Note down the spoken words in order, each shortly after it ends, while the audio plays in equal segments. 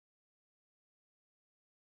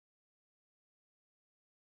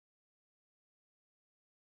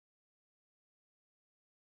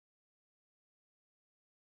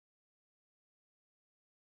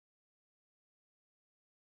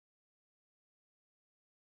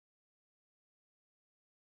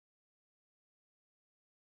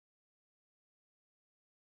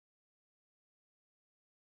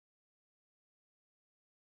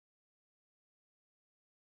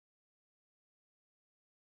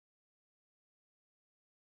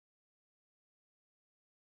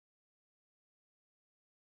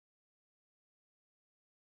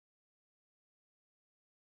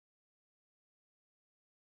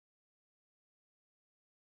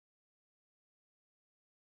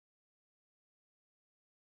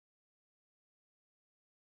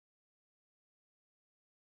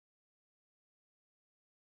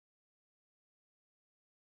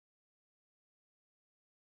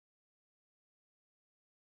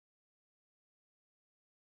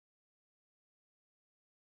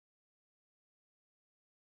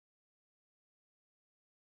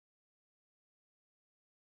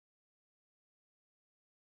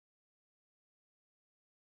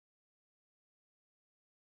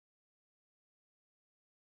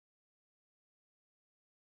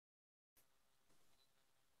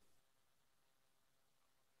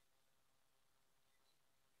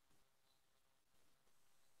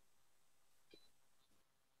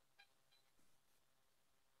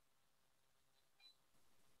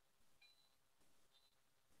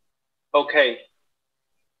Okay.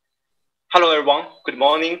 Hello, everyone. Good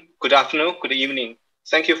morning, good afternoon, good evening.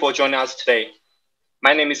 Thank you for joining us today.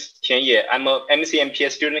 My name is Tian Ye. I'm a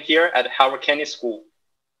MCMPS student here at Harvard Kennedy School.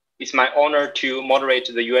 It's my honor to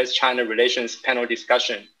moderate the US-China relations panel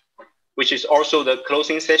discussion, which is also the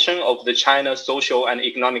closing session of the China Social and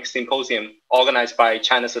Economic Symposium organized by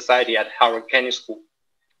China Society at Harvard Kennedy School.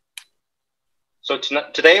 So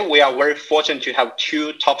today we are very fortunate to have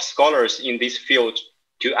two top scholars in this field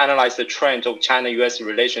to analyze the trend of China-US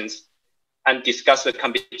relations and discuss the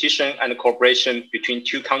competition and cooperation between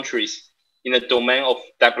two countries in the domain of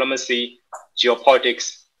diplomacy,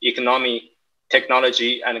 geopolitics, economy,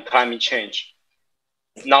 technology, and climate change.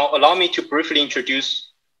 Now, allow me to briefly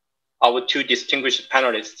introduce our two distinguished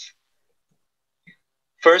panelists.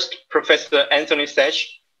 First, Professor Anthony Saich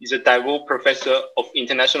is a DeVoe Professor of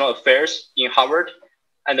International Affairs in Harvard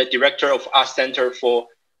and the Director of Art Center for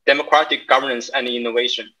Democratic Governance and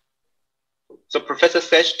Innovation. So Professor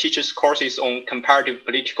Saich teaches courses on comparative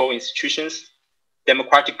political institutions,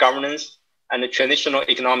 democratic governance, and transitional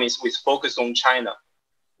economics with focus on China.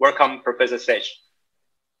 Welcome, Professor Saich.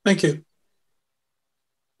 Thank you.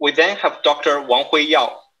 We then have Dr. Wang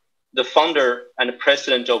Huiyao, the founder and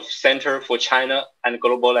president of Center for China and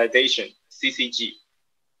Globalization, CCG.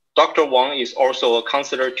 Dr. Wang is also a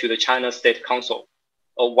counselor to the China State Council,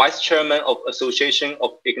 a vice chairman of Association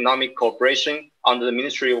of Economic Cooperation under the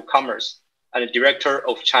Ministry of Commerce, and director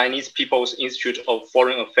of Chinese People's Institute of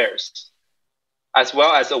Foreign Affairs, as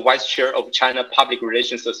well as a vice chair of China Public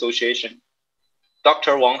Relations Association.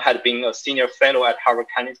 Dr. Wang had been a senior fellow at Harvard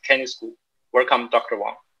Kennedy School. Welcome, Dr.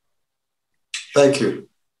 Wang. Thank you.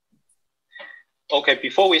 Okay,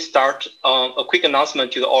 before we start, a quick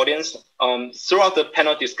announcement to the audience. Throughout the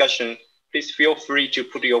panel discussion, please feel free to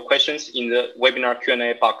put your questions in the webinar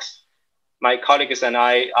Q&A box. My colleagues and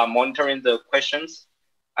I are monitoring the questions,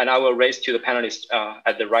 and I will raise to the panelists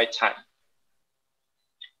at the right time.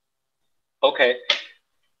 Okay,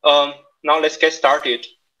 now let's get started.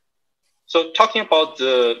 So talking about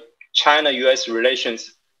the China-US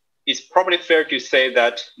relations, it's probably fair to say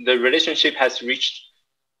that the relationship has reached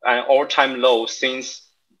an all-time low since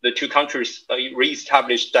the two countries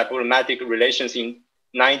re-established diplomatic relations in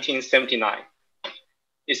 1979.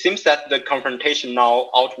 It seems that the confrontation now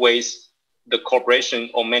outweighs the cooperation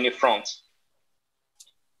on many fronts.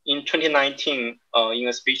 In 2019, in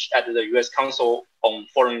a speech at the US Council on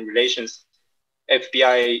Foreign Relations,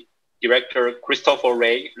 FBI Director Christopher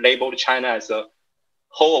Wray labeled China as a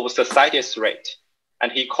whole of society threat,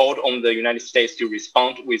 and he called on the United States to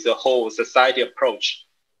respond with a whole society approach.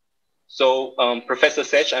 So Professor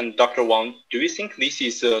Saich and Dr. Wang, do you think this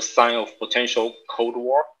is a sign of potential Cold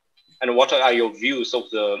War? And what are your views of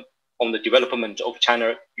on the development of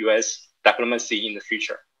China-US diplomacy in the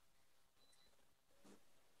future?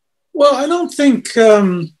 Well, I don't think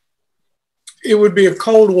it would be a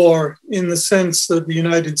Cold War in the sense that the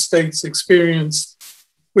United States experienced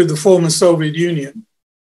with the former Soviet Union.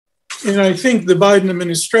 And I think the Biden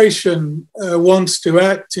administration wants to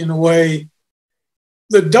act in a way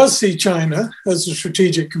that does see China as a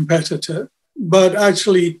strategic competitor, but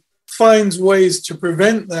actually finds ways to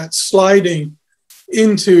prevent that sliding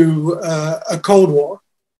into a Cold War.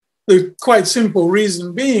 The quite simple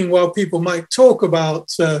reason being, while people might talk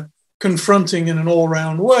about confronting in an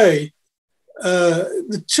all-round way,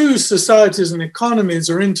 the two societies and economies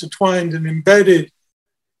are intertwined and embedded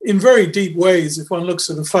in very deep ways. If one looks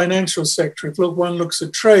at the financial sector, if one looks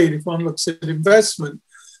at trade, if one looks at investment,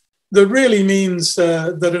 that really means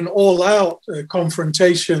that an all-out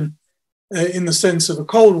confrontation in the sense of a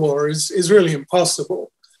Cold War is really impossible.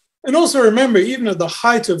 And also remember, even at the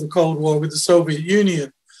height of the Cold War with the Soviet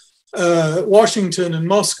Union, Washington and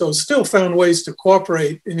Moscow still found ways to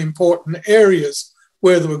cooperate in important areas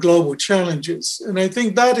where there were global challenges. And I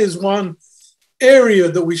think that is one area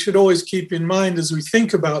that we should always keep in mind as we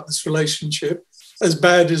think about this relationship, as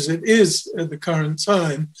bad as it is at the current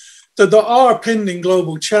time, that there are pending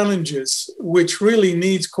global challenges which really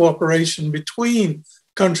needs cooperation between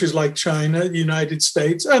countries like China, the United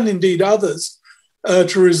States, and indeed others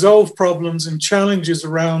to resolve problems and challenges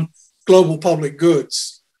around global public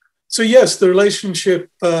goods. So yes, the relationship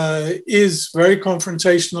is very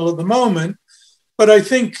confrontational at the moment, but I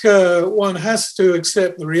think one has to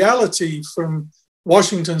accept the reality from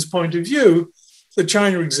Washington's point of view that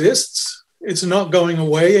China exists, it's not going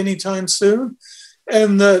away anytime soon,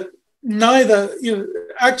 and that neither,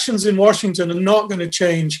 actions in Washington are not going to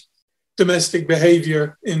change domestic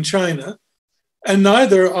behavior in China, and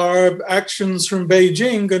neither are actions from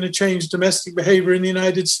Beijing going to change domestic behavior in the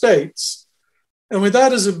United States. And with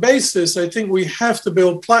that as a basis, I think we have to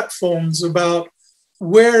build platforms about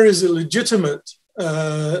where is it legitimate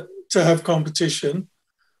to have competition?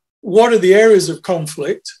 What are the areas of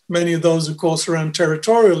conflict? Many of those, of course, around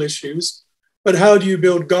territorial issues. But how do you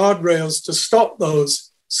build guardrails to stop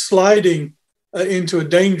those sliding into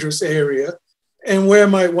a dangerous area? And where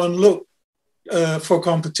might one look for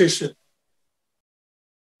competition?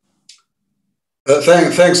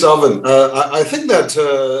 Thanks, Alvin. I think that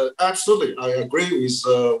absolutely, I agree with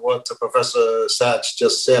what Professor Saich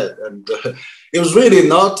just said, and it was really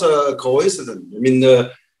not a coincidence. I mean,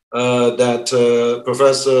 that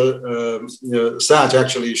Professor Saich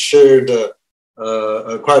actually shared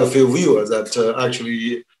quite a few viewers. That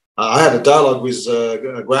actually, I had a dialogue with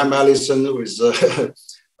Graham Allison, with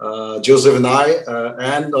Joseph and I,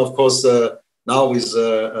 and of course. Now with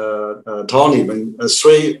Tony,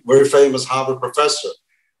 three very famous Harvard professors.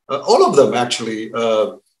 All of them actually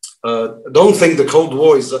don't think the Cold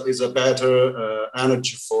War is a better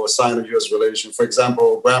energy for Sino-US relation. For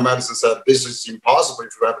example, Graham Allison said this is impossible.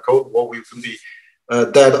 If you have a Cold War, we can be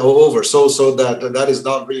dead or over. So that is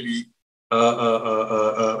not really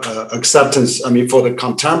acceptance. I mean, for the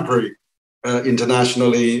contemporary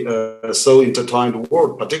internationally so intertwined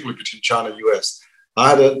world, particularly between China and US.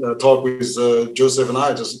 I had a talk with Joseph and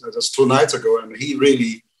I just 2 nights ago, and he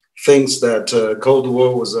really thinks that Cold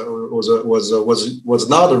War was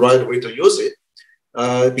not the right way to use it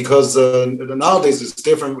because nowadays it's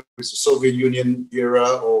different with the Soviet Union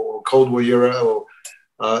era or Cold War era, or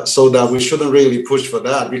so that we shouldn't really push for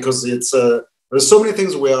that because it's there's so many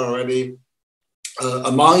things we are already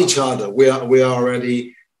among each other. We are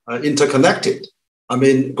already interconnected. I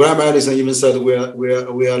mean, Graham Allison even said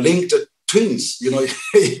we are linked twins, you know,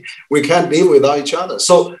 we can't live without each other.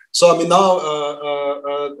 So I mean, now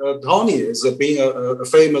Tony is being a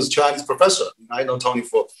famous Chinese professor. I know Tony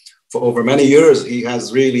for over many years. He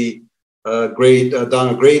has really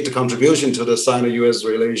done a great contribution to the Sino-US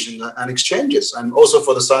relation and exchanges, and also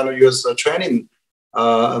for the Sino-US training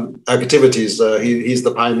activities. He's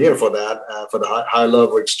the pioneer for that, for the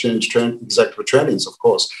high-level exchange executive trainings, of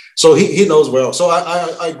course. So he knows well. So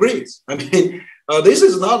I agree. I mean, this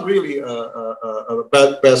is not really a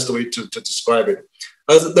best way to describe it.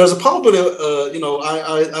 There's a probably,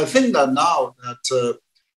 I think that now that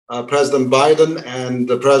President Biden and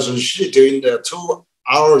President Xi during their 2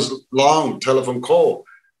 hours long telephone call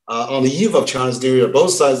on the eve of Chinese New Year,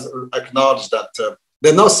 both sides acknowledge that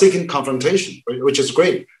they're not seeking confrontation, which is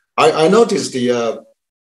great. I noticed the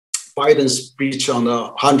Biden speech on the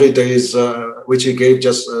 100 days, which he gave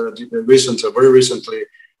just very recently,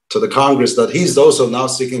 to the Congress, that he's also now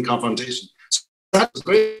seeking confrontation. So that's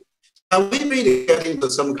great. Are we really getting to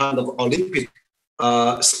some kind of Olympic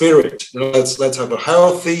spirit? You know, let's have a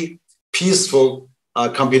healthy, peaceful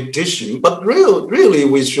competition. But really,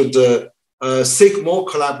 we should seek more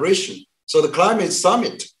collaboration. So the climate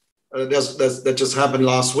summit that just happened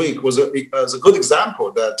last week was a good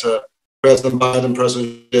example that President Biden,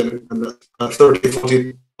 President Xi, and 30,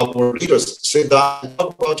 40 world leaders sit down and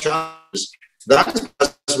talk about challenges. That is the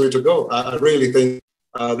best way to go. I really think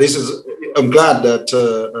I'm glad that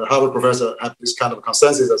Harvard professor have this kind of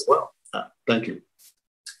consensus as well. Thank you.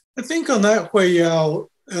 I think on that, Huiyao,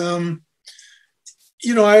 I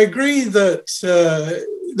agree that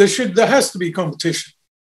there has to be competition.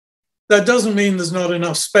 That doesn't mean there's not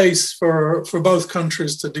enough space for both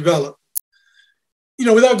countries to develop.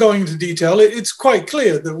 Without going into detail, it's quite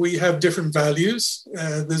clear that we have different values.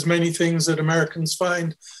 There's many things that Americans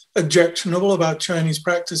find objectionable about Chinese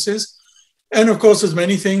practices. And of course, there's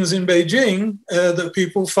many things in Beijing that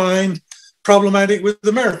people find problematic with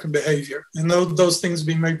American behavior. And those things have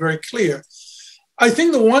been made very clear. I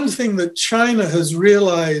think the one thing that China has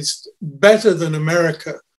realized better than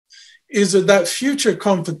America is that future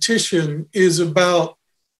competition is about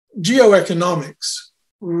geoeconomics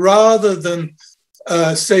rather than,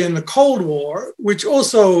 say, in the Cold War, which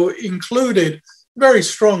also included very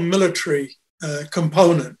strong military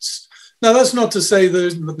components. Now, that's not to say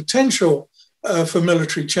there's the potential for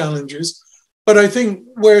military challenges, but I think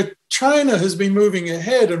where China has been moving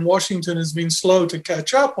ahead and Washington has been slow to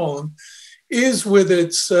catch up on is with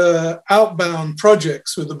its outbound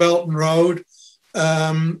projects with the Belt and Road,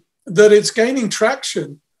 that it's gaining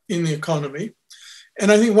traction in the economy.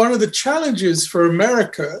 And I think one of the challenges for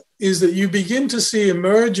America is that you begin to see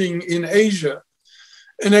emerging in Asia,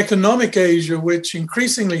 an economic Asia, which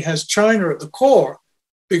increasingly has China at the core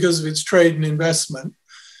because of its trade and investment,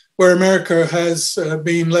 where America has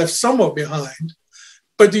been left somewhat behind.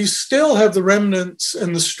 But you still have the remnants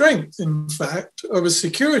and the strength, in fact, of a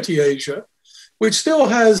security Asia, which still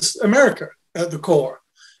has America at the core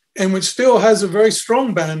and which still has a very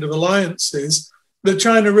strong band of alliances that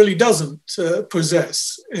China really doesn't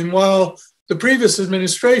possess. And while the previous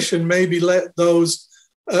administration maybe let those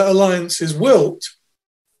alliances wilt,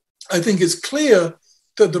 I think it's clear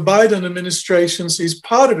that the Biden administration sees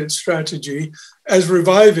part of its strategy as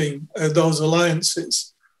reviving those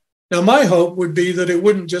alliances. Now, my hope would be that it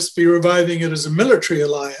wouldn't just be reviving it as a military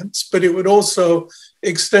alliance, but it would also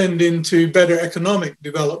extend into better economic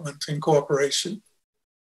development and cooperation.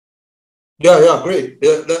 Yeah, great.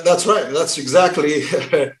 Yeah, that's right. That's exactly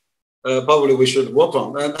probably we should work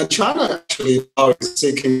on. And China actually now is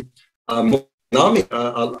seeking more economic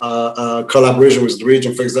collaboration with the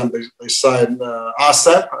region. For example, they signed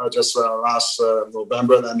RCEP just last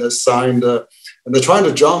November, and they signed, and they're trying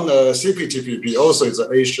to join CPTPP. Also, it's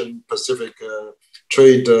an Asian Pacific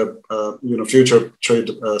trade, future trade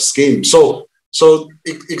scheme. So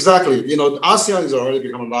exactly, ASEAN is already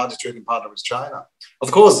become a large trading partner with China. Of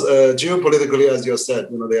course, geopolitically, as you said,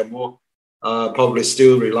 they are more probably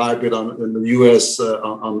still rely a bit on the US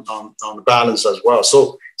on the balance as well.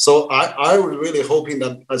 So I was really hoping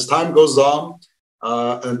that as time goes on,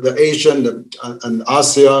 and the Asian and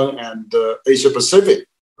ASEAN and Asia Pacific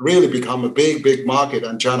really become a big market,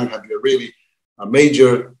 and China can be a really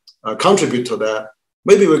major contribute to that.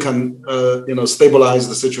 Maybe we can stabilize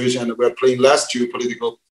the situation, and we're playing less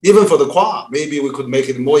geopolitical. Even for the Quad, maybe we could make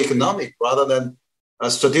it more economic rather than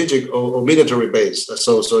strategic or military based.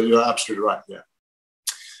 So you're absolutely right.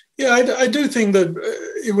 Yeah, I do think that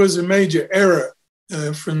it was a major error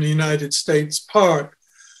from the United States' part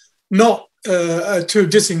not to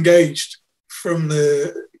disengaged from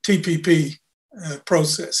the TPP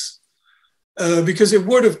process, because it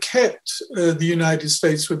would have kept the United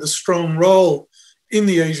States with a strong role in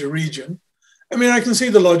the Asia region. I mean, I can see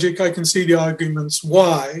the logic, I can see the arguments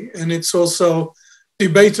why, and it's also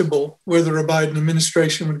debatable whether a Biden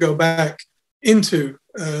administration would go back into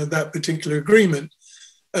that particular agreement,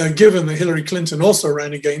 given that Hillary Clinton also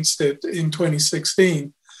ran against it in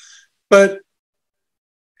 2016. But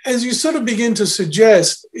as you sort of begin to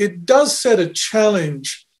suggest, it does set a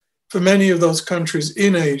challenge for many of those countries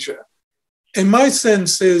in Asia. And my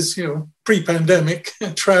sense is, pre-pandemic,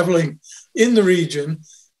 traveling in the region,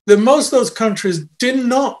 that most of those countries did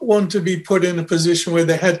not want to be put in a position where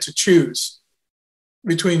they had to choose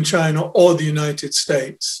between China or the United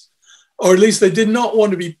States, or at least they did not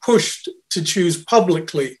want to be pushed to choose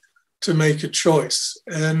publicly to make a choice.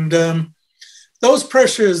 And those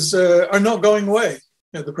pressures are not going away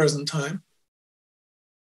at the present time.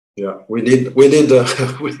 Yeah, we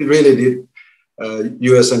really did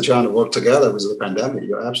US and China work together with the pandemic.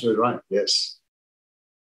 You're absolutely right, yes.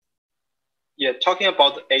 Yeah, talking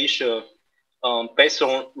about Asia, based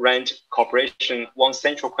on RAND cooperation, one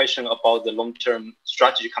central question about the long-term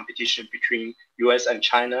strategy competition between US and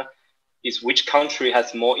China is which country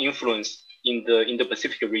has more influence in the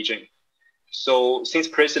Indo-Pacific region. So since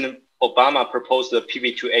President Obama proposed the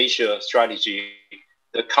Pivot to Asia strategy,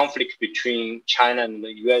 the conflict between China and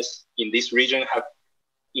the US in this region have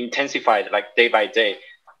intensified like day by day.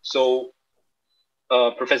 So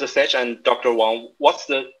Professor Saich and Dr. Wang, what's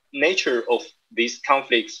the nature of these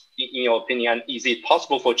conflicts in your opinion? Is it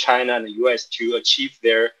possible for China and the US to achieve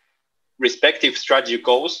their respective strategy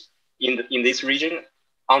goals in this region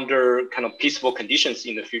under kind of peaceful conditions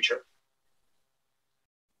in the future?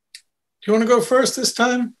 Do you want to go first this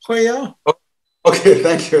time, Huiyao? Okay,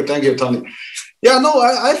 thank you, Tony. Yeah, no,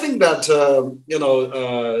 I think that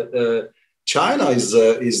China is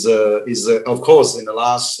of course in the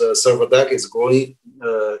last several decades growing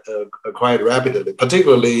quite rapidly,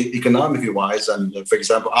 particularly economically wise. And for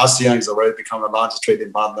example, ASEAN has already become the largest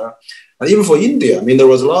trading partner. And even for India, I mean, there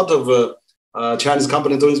was a lot of Chinese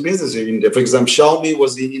companies doing business in India. For example, Xiaomi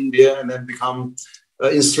was in India and then become,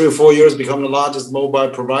 in 3 or 4 years, become the largest mobile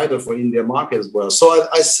provider for India market as well. So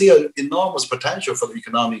I see an enormous potential for the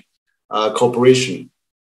economic cooperation.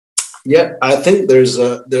 Yet I think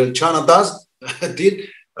China does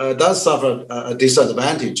suffer a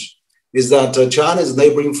disadvantage. Is that China is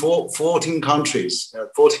neighboring 14 countries,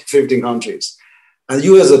 15 countries, and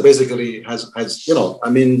U.S. basically has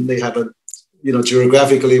they have a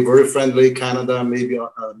geographically very friendly Canada, maybe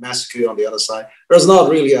Mexico on the other side. It's not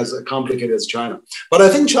really as complicated as China, but I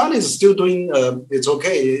think China is still doing it's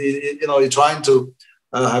okay. It's trying to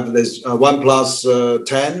have this 1 plus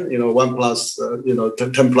 10, 1 plus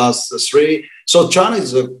 10 plus 3. So China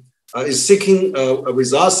is seeking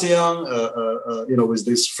with ASEAN, with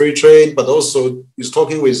this free trade, but also is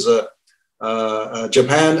talking with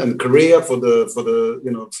Japan and Korea for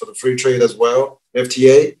the free trade as well,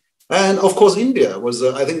 FTA, and of course India was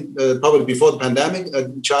I think probably before the pandemic,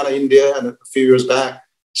 China, India, and a few years back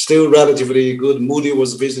still relatively good. Moody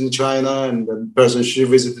was visiting China, and then President Xi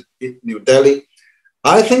visited New Delhi.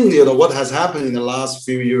 I think what has happened in the last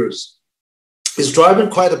few years is driven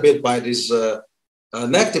quite a bit by this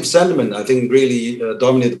negative sentiment. I think really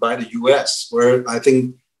dominated by the U.S., where I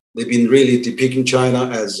think they've been really depicting China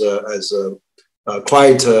as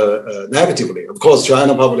quite negatively. Of course,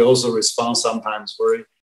 China probably also responds sometimes very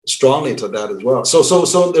strongly to that as well.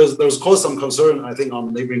 So there's caused some concern, I think,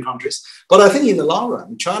 on neighboring countries. But I think in the long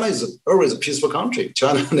run, China is always a peaceful country.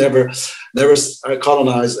 China never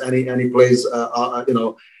colonized any place.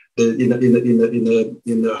 In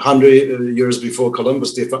the 100 years before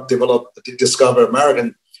Columbus discovered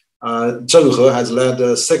American, Zheng He has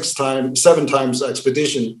led 7 times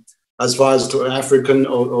expedition as far as to African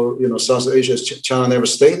or South Asia. China never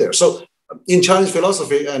stayed there. So in Chinese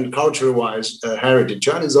philosophy and culture-wise heritage,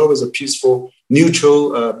 China is always a peaceful,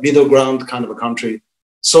 neutral, middle ground kind of a country.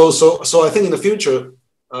 So I think in the future,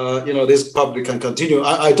 this probably can continue.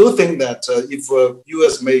 I do think that if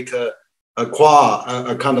U.S. make a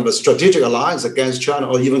kind of a strategic alliance against China,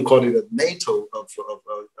 or even call it a NATO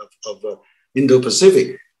of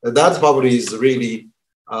Indo-Pacific, that probably is really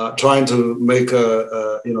trying to make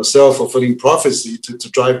a self-fulfilling prophecy to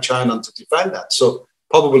drive China to defend that. So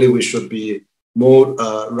probably we should be more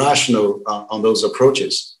rational on those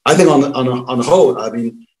approaches. I think on the whole, I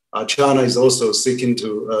mean, China is also seeking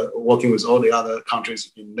to working with all the other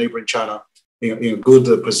countries in neighboring China in a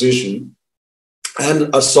good position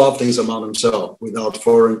and solve things among themselves without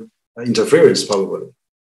foreign interference, probably.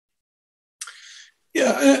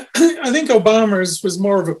 Yeah, I think Obama's was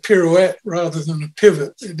more of a pirouette rather than a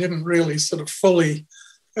pivot. It didn't really sort of fully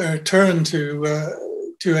turn to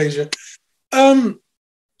Asia.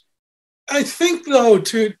 I think, though,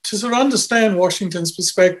 to sort of understand Washington's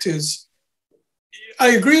perspectives,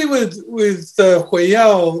 I agree with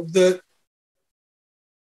Huiyao that,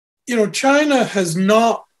 China has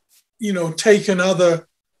not, taken other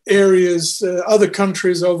areas, other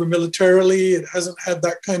countries over militarily. It hasn't had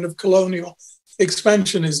that kind of colonial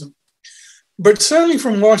expansionism. But certainly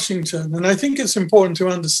from Washington, and I think it's important to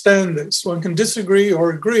understand this, one can disagree or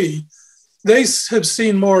agree, they have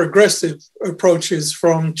seen more aggressive approaches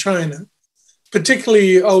from China,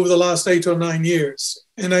 particularly over the last 8 or 9 years.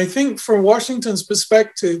 And I think from Washington's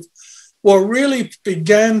perspective, what really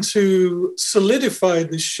began to solidify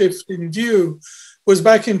this shift in view was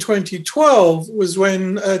back in 2012, was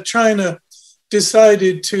when China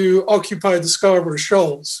decided to occupy the Scarborough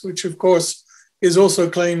Shoals, which of course is also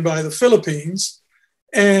claimed by the Philippines,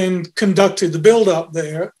 and conducted the buildup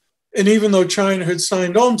there. And even though China had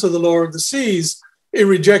signed on to the Law of the Seas, it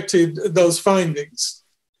rejected those findings.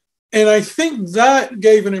 And I think that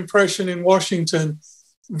gave an impression in Washington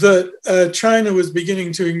that China was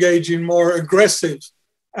beginning to engage in more aggressive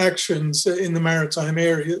actions in the maritime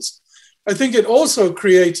areas. I think it also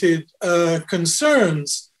created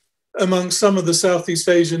concerns among some of the Southeast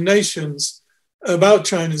Asian nations about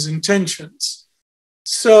China's intentions.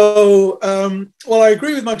 So, I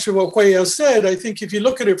agree with much of what Huiyao said. I think if you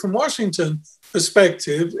look at it from Washington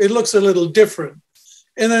perspective, it looks a little different.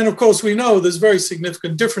 And then, of course, we know there's very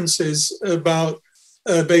significant differences about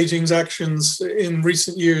Beijing's actions in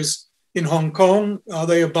recent years in Hong Kong. Are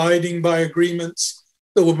they abiding by agreements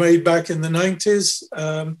that were made back in the 90s?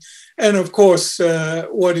 And of course,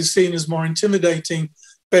 what is seen as more intimidating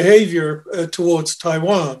behavior towards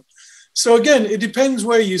Taiwan. So again, it depends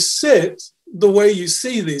where you sit, the way you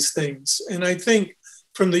see these things. And I think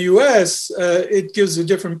from the US, it gives a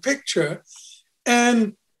different picture.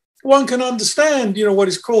 And one can understand, what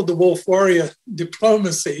is called the wolf warrior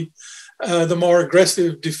diplomacy, the more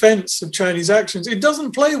aggressive defense of Chinese actions. It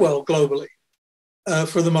doesn't play well globally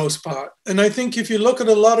for the most part. And I think if you look at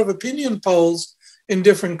a lot of opinion polls in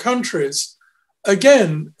different countries,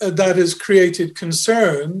 again, that has created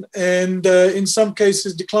concern and in some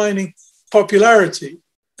cases declining popularity.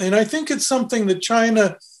 And I think it's something that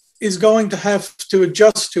China is going to have to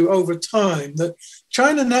adjust to over time, that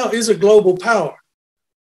China now is a global power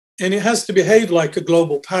and it has to behave like a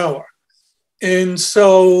global power. And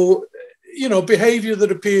so, behavior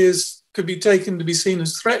that appears could be taken to be seen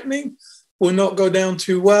as threatening will not go down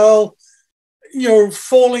too well.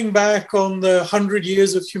 Falling back on the 100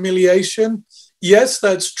 years of humiliation. Yes,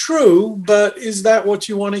 that's true, but is that what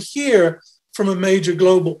you want to hear from a major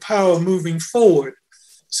global power moving forward?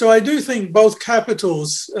 So I do think both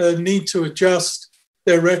capitals need to adjust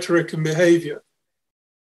their rhetoric and behavior.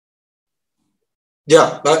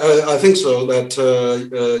 Yeah, I think so. That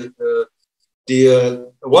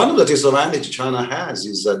one of the disadvantages China has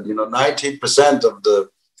is that 90% of the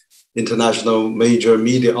international major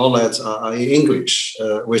media outlets are in English,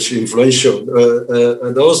 which influential.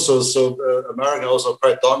 And also, America also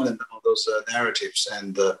quite dominant on those narratives.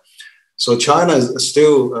 And so China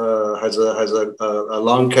still has a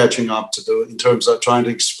long catching up to do in terms of trying to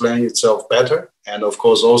explain itself better, and of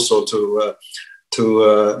course also to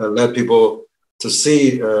let people to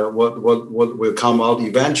see what will come out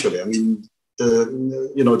eventually. I mean,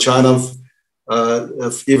 China.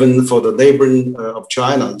 Even for the neighboring of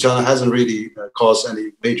China hasn't really caused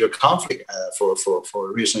any major conflict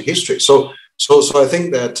for recent history. So I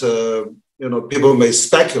think that people may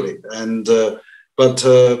speculate, and but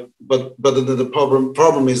the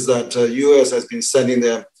problem is that U.S. has been sending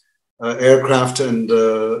their aircraft and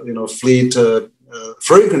fleet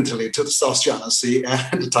frequently to the South China Sea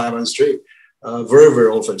and the Taiwan Strait. Very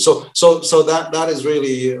often. So that is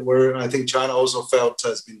really where I think China also felt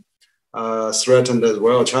has been threatened as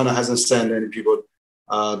well. China hasn't sent any people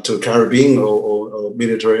to Caribbean or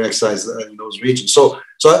military exercise in those regions. So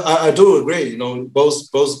I do agree.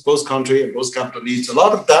 Both country and both capital needs a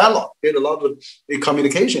lot of dialogue, need a lot of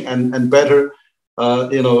communication, and better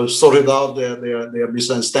sorted out their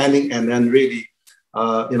misunderstanding, and then really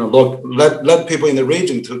let people in the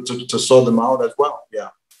region to sort them out as well. Yeah.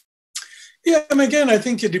 Yeah, and again, I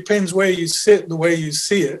think it depends where you sit, the way you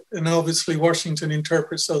see it. And obviously, Washington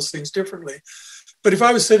interprets those things differently. But if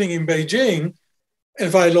I was sitting in Beijing, and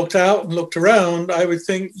if I looked out and looked around, I would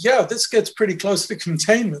think, yeah, this gets pretty close to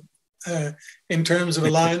containment in terms of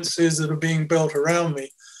alliances that are being built around me.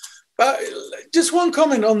 But just one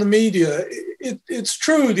comment on the media. It's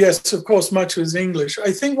true, yes, of course, much is English.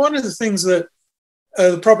 I think one of the things that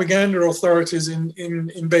the propaganda authorities in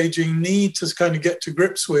Beijing need to kind of get to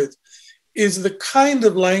grips with is the kind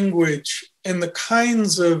of language and the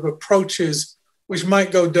kinds of approaches which might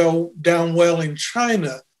go down well in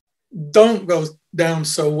China don't go down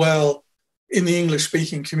so well in the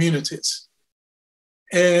English-speaking communities.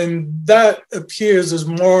 And that appears as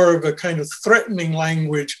more of a kind of threatening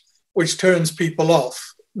language which turns people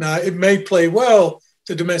off. Now, it may play well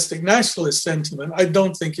to domestic nationalist sentiment. I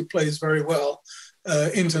don't think it plays very well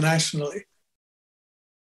internationally.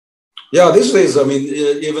 Yeah, these days, I mean,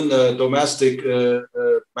 even the domestic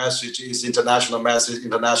message is international message,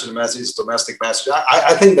 international message is domestic message.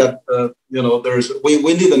 I think that,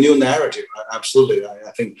 we need a new narrative, absolutely,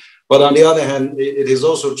 I think. But on the other hand, it is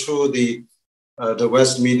also true the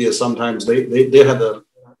West media sometimes, they have a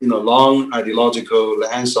long ideological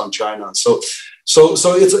lens on China. So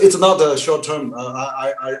it's not a short term.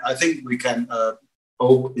 I think we can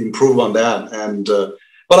hope improve on that. And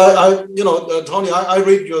but Tony, I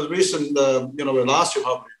read your recent, last year,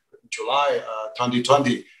 July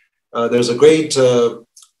 2020, there's a great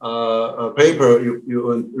paper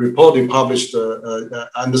report you published,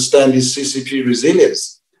 Understanding CCP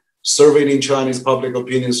Resilience, Surveying Chinese Public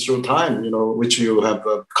Opinions Through Time, which you have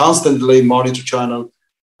constantly monitored China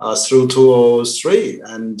through 2003.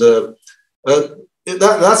 And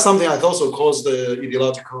that's something that also caused the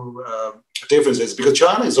ideological differences, because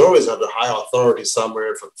China has always had a high authority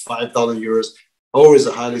somewhere for 5,000 years, always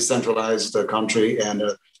a highly centralized country and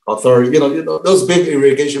authority. Those big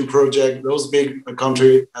irrigation projects, those big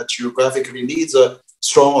country geographically needs a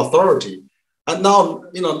strong authority. And now,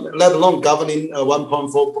 let alone governing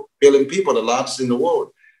 1.4 billion people, the largest in the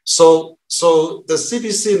world. So the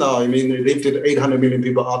CPC now, they lifted 800 million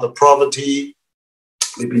people out of poverty.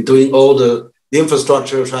 They've been doing all the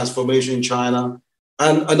infrastructure transformation in China,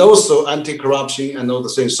 and also anti-corruption and all the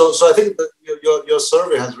things. So I think that your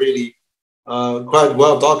survey has really quite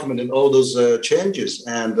well documented all those changes,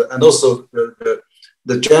 and also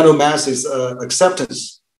the general masses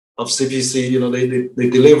acceptance of CPC. They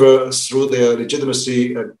deliver through their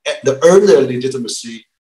legitimacy, they earn their legitimacy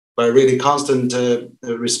by really constant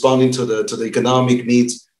responding to the economic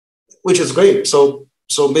needs, which is great. So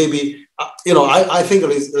maybe I think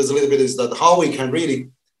there's a little bit is that how we can really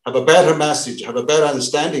have a better message, have a better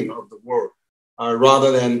understanding of the world,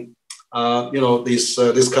 rather than this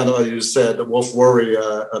kind of, as you said, wolf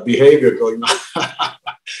warrior behavior going on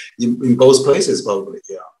in both places, probably.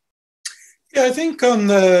 Yeah, I think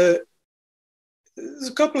there's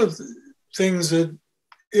a couple of things that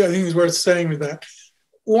I think is worth saying with that.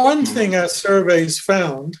 One thing our surveys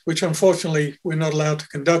found, which unfortunately we're not allowed to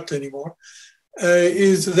conduct anymore,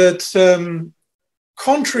 is that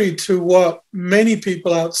contrary to what many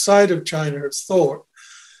people outside of China have thought,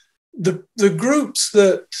 the groups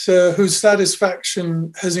that whose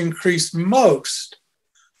satisfaction has increased most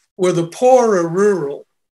were the poorer rural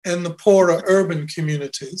and the poorer urban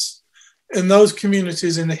communities, and those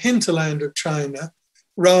communities in the hinterland of China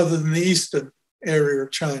rather than the eastern area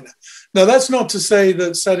of China. Now, that's not to say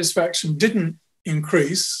that satisfaction didn't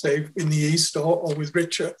increase, say, in the East or with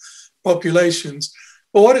richer populations.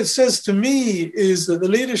 But what it says to me is that the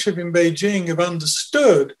leadership in Beijing have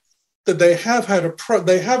understood that they have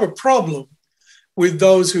a problem with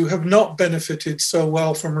those who have not benefited so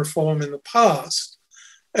well from reform in the past.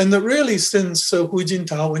 And that really since Hu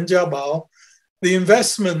Jintao, Wen Jiabao, the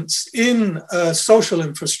investments in social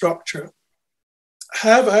infrastructure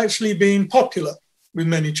have actually been popular with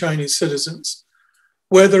many Chinese citizens,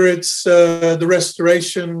 whether it's the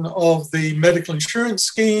restoration of the medical insurance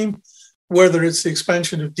scheme, whether it's the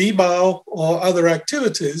expansion of Dibao or other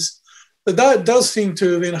activities, that does seem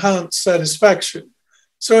to have enhanced satisfaction.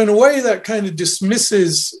 So in a way that kind of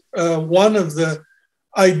dismisses one of the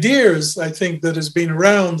ideas, I think, that has been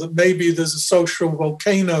around, that maybe there's a social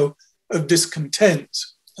volcano of discontent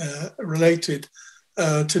related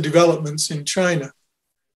to developments in China.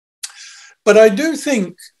 But I do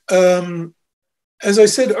think, as I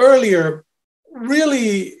said earlier,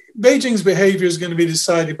 really Beijing's behavior is going to be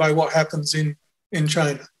decided by what happens in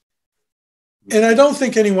China. And I don't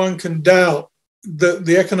think anyone can doubt that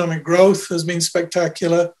the economic growth has been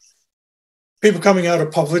spectacular. People coming out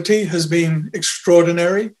of poverty has been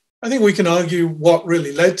extraordinary. I think we can argue what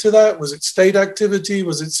really led to that. Was it state activity?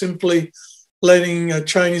 Was it simply letting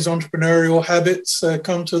Chinese entrepreneurial habits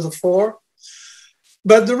come to the fore?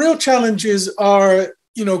 But the real challenges are,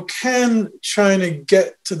 can China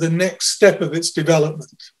get to the next step of its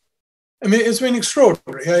development? I mean, it's been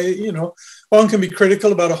extraordinary. One can be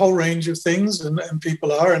critical about a whole range of things, and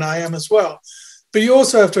people are, and I am as well. But you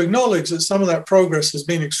also have to acknowledge that some of that progress has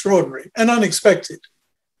been extraordinary and unexpected.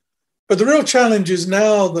 But the real challenges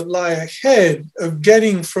now that lie ahead of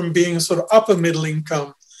getting from being a sort of upper middle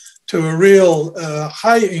income to a real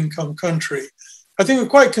high income country, I think are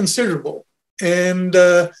quite considerable. And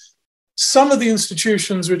some of the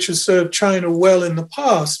institutions which have served China well in the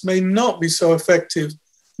past may not be so effective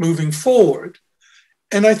moving forward.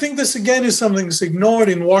 And I think this, again, is something that's ignored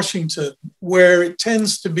in Washington, where it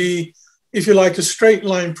tends to be, if you like, a straight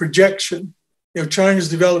line projection. China's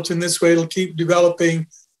developed in this way, it'll keep developing.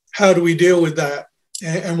 How do we deal with that?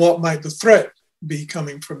 And what might the threat be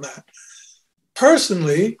coming from that?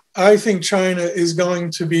 Personally, I think China is going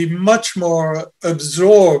to be much more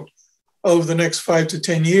absorbed over the next 5 to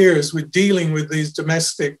 10 years with dealing with these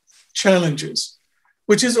domestic challenges,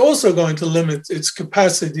 which is also going to limit its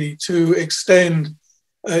capacity to extend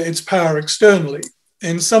its power externally.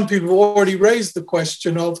 And some people have already raised the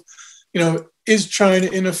question of, is China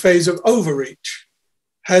in a phase of overreach?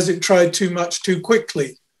 Has it tried too much too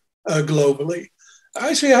quickly globally?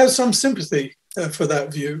 Actually, I have some sympathy for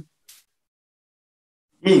that view.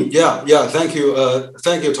 Yeah, thank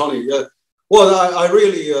you, Tony. Well, I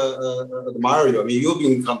really admire you. I mean, you've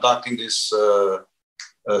been conducting this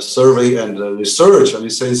survey and research,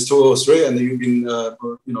 since 2003, and you've been,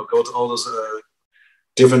 go to all those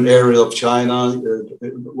different areas of China.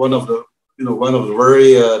 One of the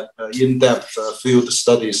very in-depth field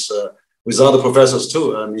studies with other professors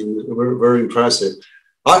too. I mean, very impressive.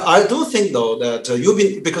 I do think though that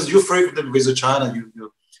because you frequently visit China,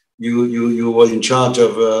 you were in charge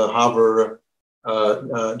of Harvard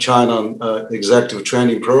China executive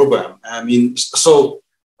training program. I mean, so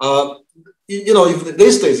if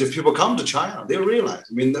these days, if people come to China, they realize.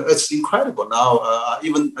 I mean, it's incredible now.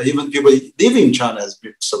 Even people living in China has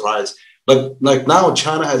been surprised. But like now,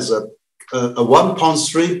 China has a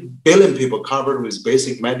 1.3 billion people covered with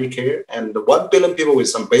basic Medicare, and 1 billion people with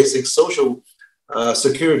some basic social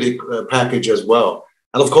security package as well.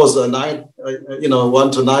 And of course, 1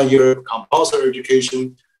 to 9 year compulsory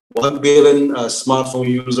education, 1 billion smartphone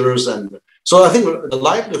users. And so I think the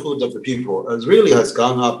livelihood of the people really has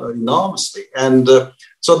gone up enormously. And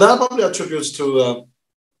so that probably attributes to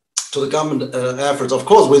the government efforts, of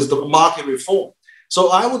course, with the market reform. So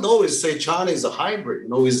I would always say China is a hybrid,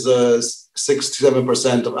 with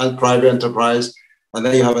 6-7% of private enterprise, and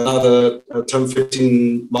then you have another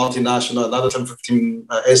 10-15 multinational, another 10-15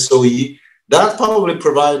 SOE. That probably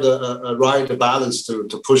provide a right balance to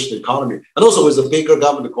push the economy. And also with a bigger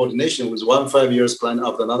government coordination with 1 5-year plan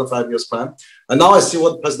after another 5-year plan. And now I see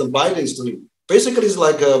what President Biden is doing. Basically, it's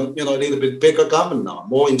like a little bit bigger government now,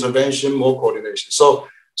 more intervention, more coordination. So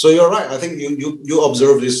you're right. I think you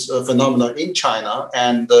observe this phenomenon in China,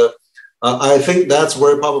 and I think that's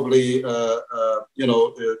where probably there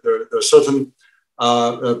are certain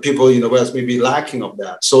people in the West may be lacking of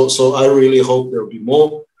that. So I really hope there will be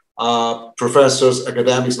more professors,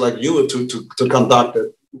 academics like you to conduct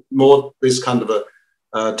more this kind of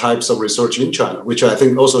types of research in China, which I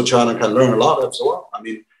think also China can learn a lot as well. I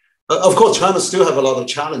mean, Of course, China still have a lot of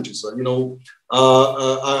challenges.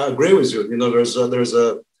 I agree with you. There's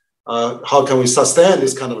a how can we sustain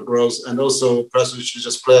this kind of growth, and also President Xi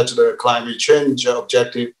just pledged the climate change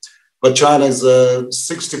objective. But China is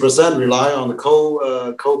 60% rely on the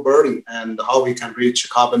coal burning, and how we can reach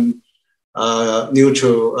carbon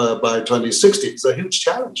neutral by 2060. It's a huge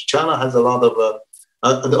challenge. China has a lot of,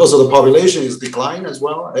 and also the population is declining as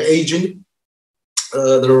well, aging.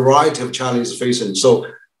 There are a variety of challenges facing. So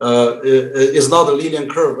it's not a linear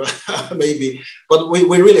curve, maybe, but we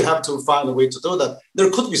really have to find a way to do that. There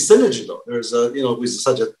could be synergy though. There's with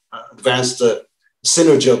such an advanced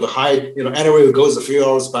synergy of the high, anywhere it goes a few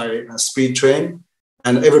hours by a speed train,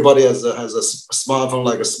 and everybody has a smartphone,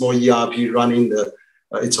 like a small ERP running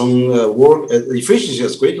its own work. The efficiency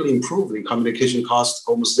has greatly improved in communication cost,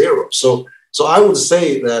 almost zero. So I would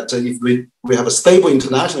say that if we have a stable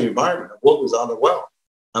international environment, work with other well,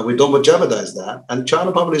 and we don't jeopardize that. And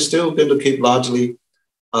China probably is still going to keep largely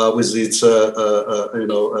with its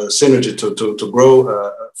synergy to grow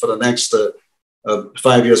for the next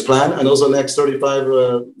 5 years plan, and also next 35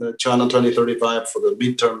 China 2035 for the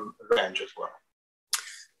midterm range as well.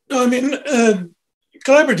 No, I mean,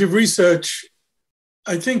 collaborative research,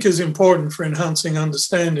 I think, is important for enhancing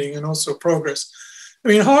understanding and also progress. I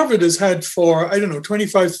mean, Harvard has had for,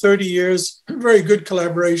 25, 30 years, very good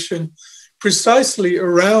collaboration precisely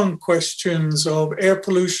around questions of air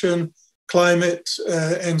pollution, climate,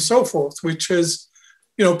 and so forth, which has,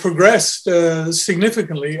 progressed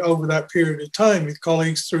significantly over that period of time with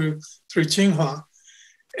colleagues through Tsinghua.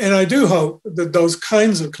 And I do hope that those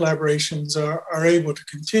kinds of collaborations are able to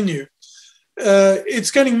continue.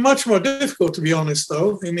 It's getting much more difficult, to be honest,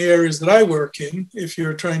 though, in the areas that I work in, if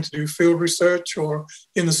you're trying to do field research or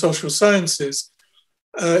in the social sciences.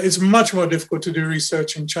 It's much more difficult to do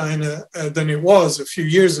research in China than it was a few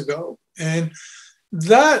years ago. And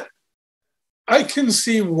that, I can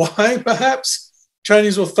see why perhaps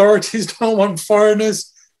Chinese authorities don't want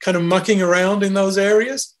foreigners kind of mucking around in those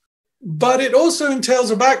areas. But it also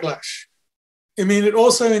entails a backlash. I mean, it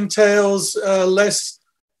also entails less,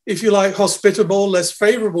 if you like, hospitable, less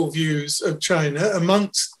favorable views of China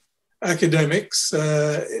amongst academics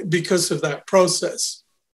because of that process.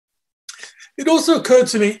 It also occurred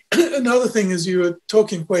to me, another thing as you were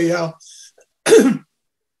talking, Huiyao,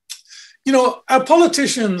 our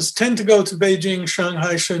politicians tend to go to Beijing,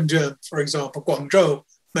 Shanghai, Shenzhen, for example, Guangzhou,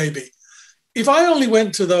 maybe. If I only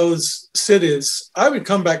went to those cities, I would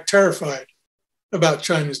come back terrified about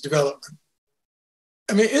China's development.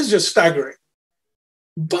 I mean, it's just staggering.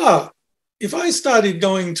 But if I started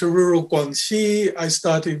going to rural Guangxi, I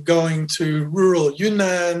started going to rural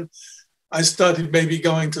Yunnan, I started maybe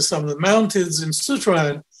going to some of the mountains in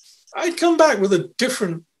Sichuan, I'd come back with a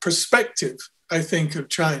different perspective, I think, of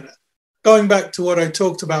China. Going back to what I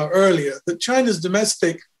talked about earlier, that China's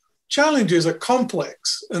domestic challenges are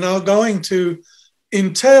complex and are going to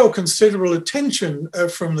entail considerable attention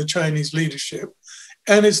from the Chinese leadership.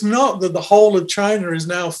 And it's not that the whole of China is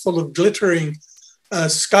now full of glittering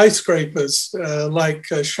skyscrapers like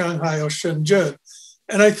Shanghai or Shenzhen.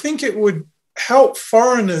 And I think it would help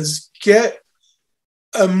foreigners get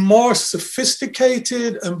a more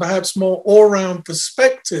sophisticated and perhaps more all-round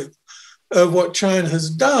perspective of what China has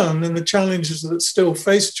done and the challenges that still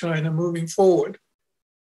face China moving forward.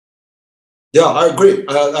 Yeah, I agree.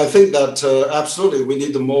 I think that absolutely we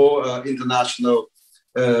need more international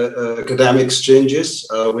academic exchanges.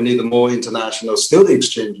 We need more international student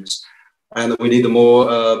exchanges, and we need more,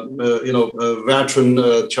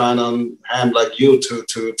 veteran China hand like you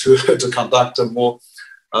to conduct more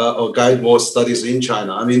or guide more studies in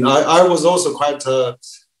China. I mean, I was also quite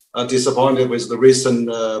disappointed with the recent,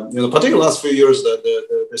 particularly last few years, that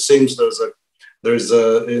it seems there's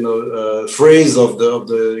a freeze of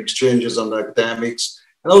the exchanges on the academics,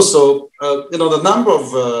 and also the number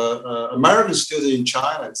of American students in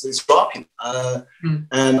China is dropping,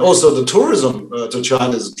 and also the tourism to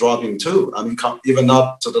China is dropping too. I mean, even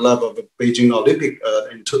not to the level of the Beijing Olympic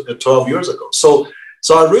 12 years ago. So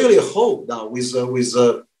I really hope now with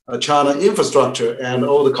China infrastructure and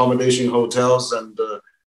all the accommodation hotels and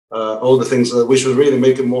all the things that we should really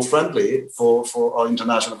make it more friendly for our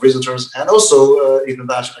international visitors and also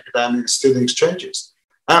international academic student exchanges.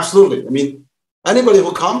 Absolutely. I mean, anybody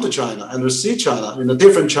who come to China and will see China in a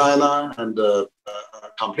different China and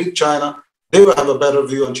complete China, they will have a better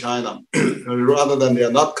view on China rather than they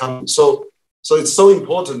are not coming. So it's so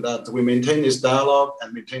important that we maintain this dialogue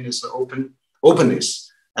and maintain this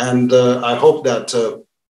openness. And I hope that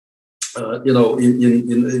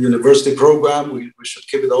in university program, we should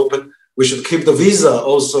keep it open. We should keep the visa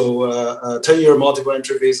also 10-year multiple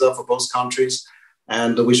entry visa for both countries.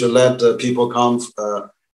 and we should let people come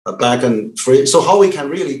back and free. So how we can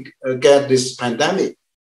really get this pandemic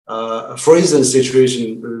freezing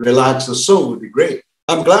situation relaxed soon would be great.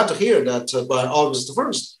 I'm glad to hear that by August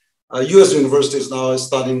 1st, U.S. universities now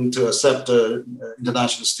starting to accept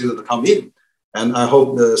international students to come in. And I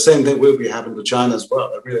hope the same thing will be happening to China as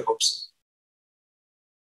well. I really hope so.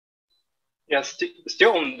 Yeah,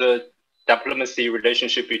 still on the diplomacy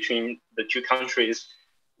relationship between the two countries,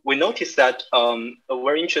 we noticed that a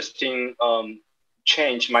very interesting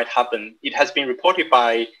change might happen. It has been reported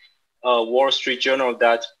by Wall Street Journal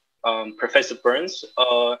that Professor Burns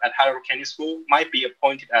at Howard Kennedy School might be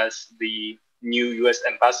appointed as the new U.S.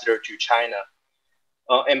 ambassador to China.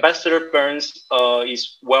 Ambassador Burns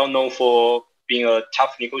is well known for being a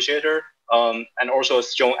tough negotiator and also a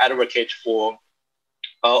strong advocate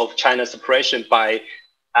of China's separation by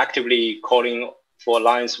actively calling for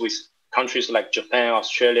alliance with countries like Japan,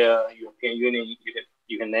 Australia, European Union,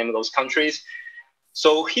 you can name those countries.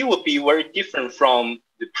 So he would be very different from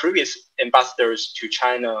the previous ambassadors to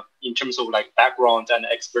China in terms of like background and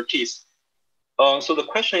expertise. So the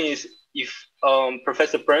question is, if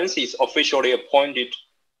Professor Burns is officially appointed,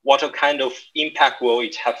 what kind of impact will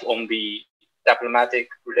it have on the diplomatic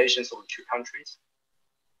relations of the two countries?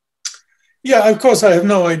 Yeah, of course, I have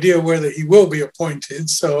no idea whether he will be appointed,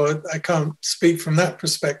 so I can't speak from that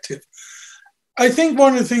perspective. I think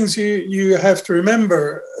one of the things you have to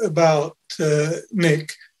remember about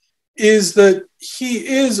Nick is that he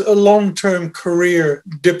is a long-term career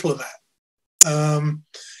diplomat.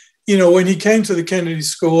 You know, when he came to the Kennedy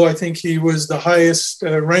School, I think he was the highest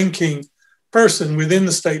ranking person within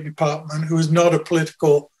the State Department who was not a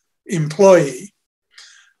political employee.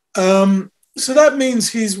 So that means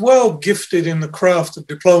he's well gifted in the craft of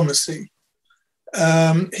diplomacy.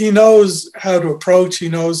 He knows how to approach, he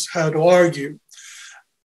knows how to argue.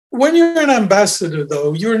 When you're an ambassador,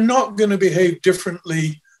 though, you're not going to behave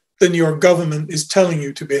differently than your government is telling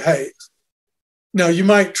you to behave. Now, you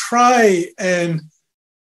might try and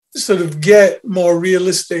sort of get more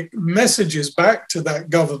realistic messages back to that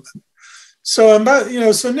government. So,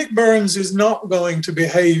 so Nick Burns is not going to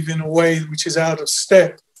behave in a way which is out of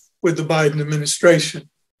step with the Biden administration.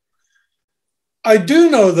 I do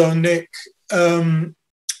know, though, Nick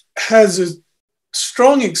has a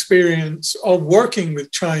strong experience of working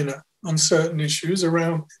with China on certain issues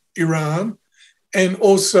around Iran and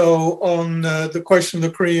also on the question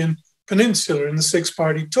of the Korean Peninsula in the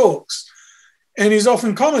six-party talks. And he's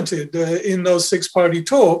often commented in those six-party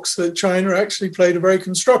talks that China actually played a very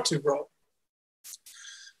constructive role.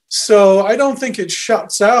 So I don't think it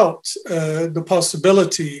shuts out the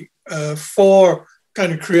possibility for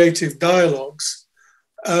kind of creative dialogues.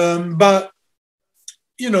 But,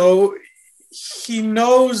 you know, he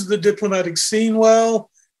knows the diplomatic scene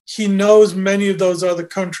well. He knows many of those other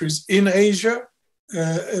countries in Asia,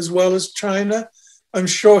 as well as China. I'm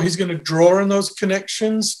sure he's going to draw on those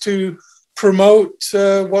connections to promote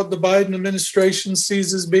what the Biden administration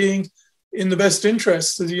sees as being in the best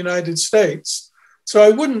interests of the United States. So I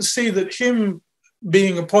wouldn't see that him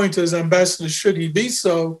being appointed as ambassador, should he be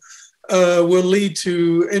so, will lead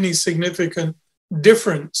to any significant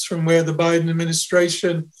difference from where the Biden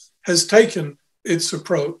administration has taken its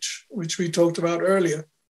approach, which we talked about earlier.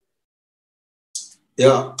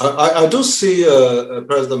 Yeah, I do see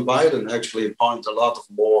President Biden actually appoint a lot of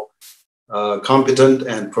more competent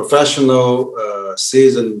and professional,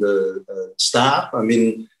 seasoned staff. I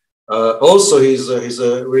mean, also he's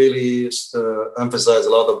really emphasized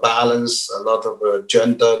a lot of balance, a lot of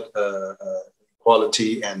gender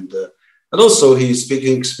equality, and also he's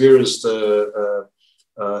speaking experienced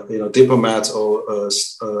diplomats or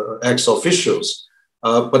ex-officials.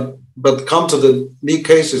 But come to the Nick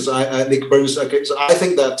cases, Nick Burns case, I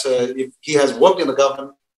think that if he has worked in the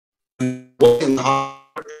government, worked in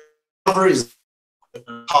Harvard is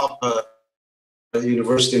the top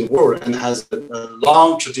university in the world and has a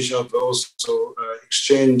long tradition of also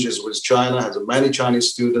exchanges with China, has many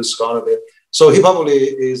Chinese students, scholar there. So he probably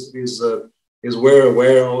is well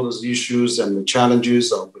aware of all those issues and the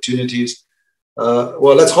challenges, opportunities.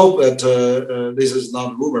 Well, let's hope that this is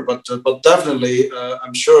not a rumor, but definitely,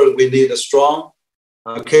 I'm sure we need a strong,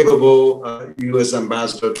 capable U.S.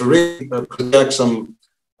 ambassador to really project some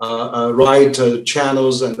right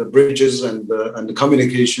channels and the bridges and the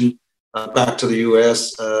communication back to the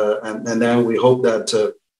U.S. And then we hope that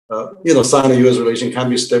Sino-US relation can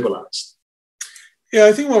be stabilized. Yeah,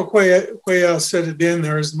 I think what Huiyao said at the end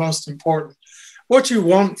there is the most important. What you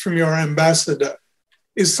want from your ambassador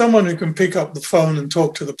is someone who can pick up the phone and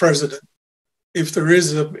talk to the president if there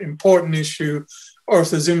is an important issue or if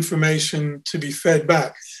there's information to be fed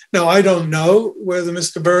back. Now, I don't know whether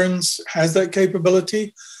Mr. Burns has that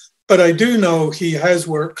capability, but I do know he has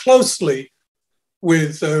worked closely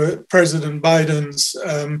with President Biden's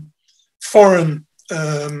foreign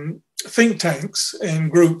think tanks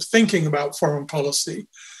and group thinking about foreign policy.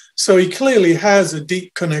 So he clearly has a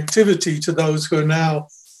deep connectivity to those who are now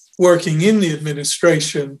working in the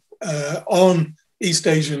administration on East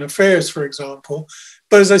Asian affairs, for example.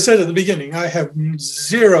 But as I said at the beginning, I have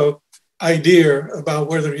zero idea about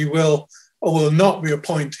whether he will or will not be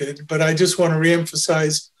appointed. But I just want to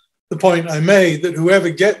reemphasize the point I made that whoever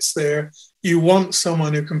gets there, you want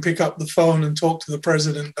someone who can pick up the phone and talk to the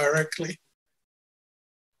president directly.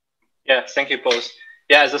 Yeah, thank you both.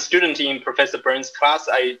 Yeah, as a student in Professor Burns' class,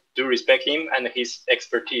 I do respect him and his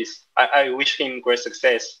expertise. I wish him great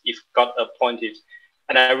success if got appointed.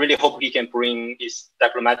 And I really hope he can bring his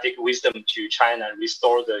diplomatic wisdom to China and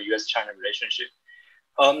restore the US-China relationship.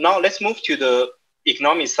 Now let's move to the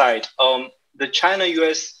economic side. The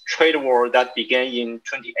China-US trade war that began in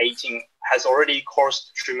 2018 has already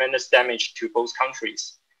caused tremendous damage to both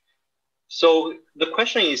countries. So the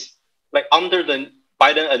question is, like, under the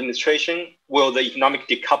Biden administration, will the economic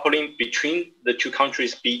decoupling between the two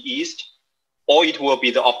countries be eased, or it will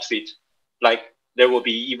be the opposite? Like, there will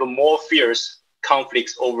be even more fierce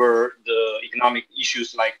conflicts over the economic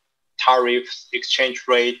issues like tariffs, exchange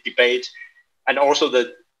rate debate, and also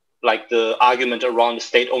the argument around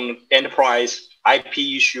state-owned enterprise, IP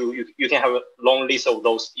issue. You can have a long list of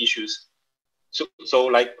those issues. So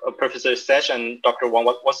like Professor Saich and Dr. Wang,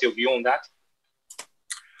 what's your view on that?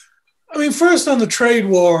 I mean, first on the trade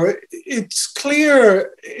war, it's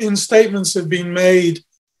clear in statements have been made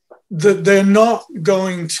that they're not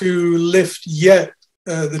going to lift yet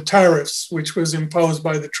the tariffs, which was imposed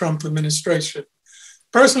by the Trump administration.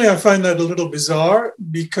 Personally, I find that a little bizarre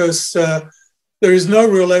because there is no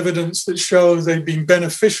real evidence that shows they've been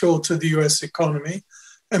beneficial to the US economy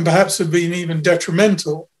and perhaps have been even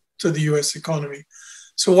detrimental to the US economy.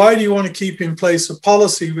 So why do you want to keep in place a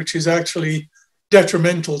policy which is actually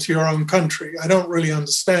detrimental to your own country? I don't really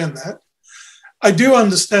understand that. I do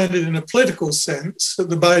understand it in a political sense that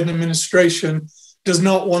the Biden administration does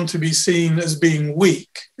not want to be seen as being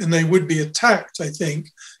weak, and they would be attacked, I think,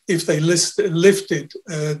 if they lifted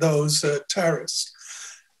those tariffs.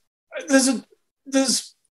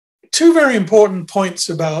 There's two very important points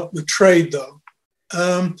about the trade, though.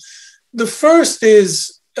 The first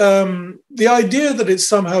is the idea that it's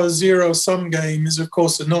somehow a zero-sum game is, of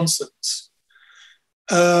course, a nonsense.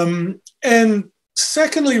 And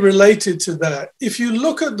secondly, related to that, if you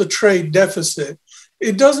look at the trade deficit,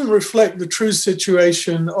 it doesn't reflect the true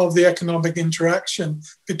situation of the economic interaction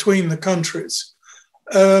between the countries.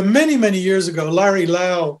 Many, many years ago, Larry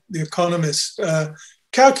Lau, the economist,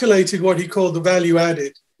 calculated what he called the value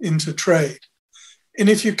added into trade. And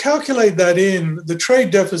if you calculate that in, the trade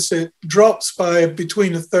deficit drops by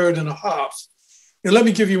between a third and a half. Now, let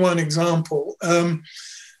me give you one example.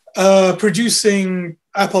 Producing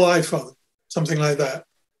Apple iPhone, something like that.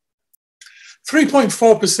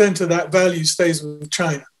 3.4% of that value stays with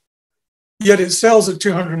China, yet it sells at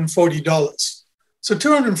 $240. So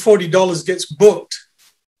 $240 gets booked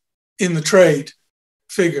in the trade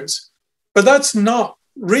figures, but that's not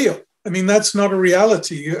real. I mean, that's not a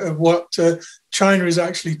reality of what China is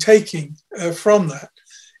actually taking from that.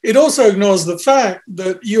 It also ignores the fact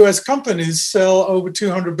that US companies sell over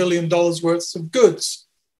 $200 billion worth of goods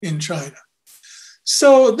in China.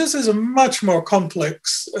 So this is a much more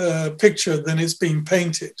complex picture than it's being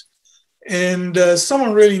painted. And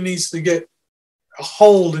someone really needs to get a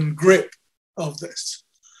hold and grip of this.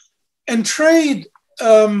 And trade,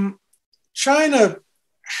 China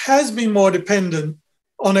has been more dependent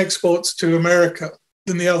on exports to America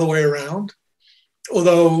than the other way around,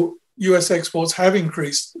 although US exports have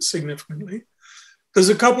increased significantly. There's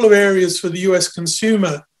a couple of areas for the US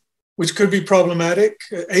consumer which could be problematic.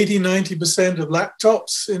 80-90% of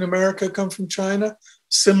laptops in America come from China,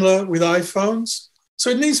 similar with iPhones. So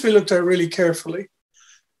it needs to be looked at really carefully.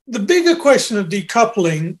 The bigger question of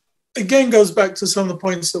decoupling, again, goes back to some of the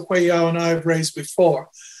points that Huiyao and I have raised before.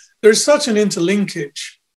 There's such an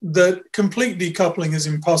interlinkage that complete decoupling is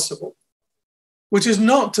impossible, which is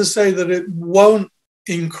not to say that it won't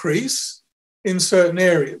increase in certain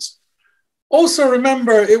areas. Also,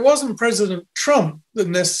 remember, it wasn't President Trump that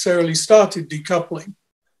necessarily started decoupling.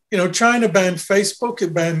 You know, China banned Facebook,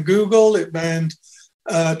 it banned Google, it banned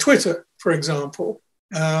Twitter, for example.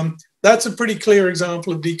 That's a pretty clear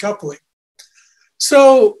example of decoupling.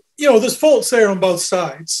 So, you know, there's faults there on both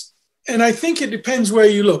sides. And I think it depends where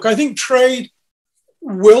you look. I think trade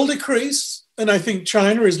will decrease, and I think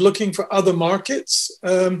China is looking for other markets.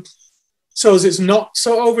 so as it's not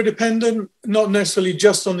so over-dependent, not necessarily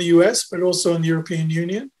just on the US, but also on the European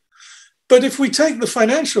Union. But if we take the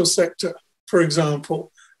financial sector, for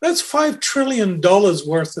example, that's $5 trillion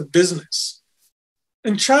worth of business.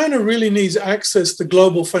 And China really needs access to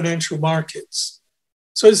global financial markets.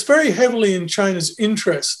 So it's very heavily in China's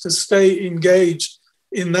interest to stay engaged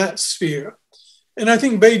in that sphere. And I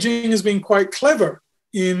think Beijing has been quite clever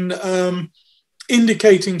in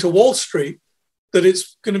indicating to Wall Street that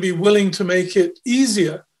it's going to be willing to make it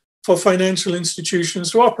easier for financial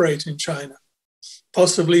institutions to operate in China,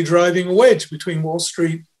 possibly driving a wedge between Wall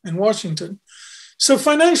Street and Washington. So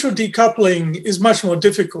financial decoupling is much more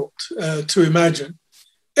difficult to imagine.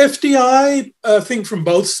 FDI, I think from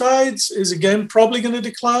both sides, is again probably going to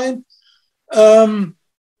decline.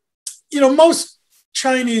 Most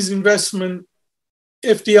Chinese investment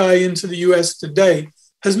FDI into the US today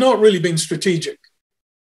has not really been strategic.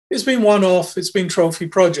 It's been one-off, it's been trophy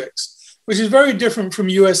projects, which is very different from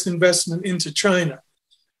US investment into China,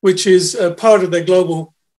 which is part of their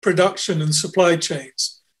global production and supply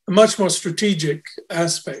chains, a much more strategic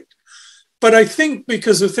aspect. But I think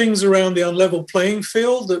because of things around the unlevel playing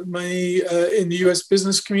field that may, in the US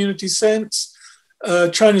business community sense,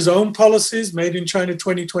 China's own policies, Made in China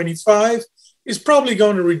 2025, is probably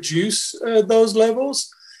going to reduce those levels.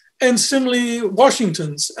 And similarly,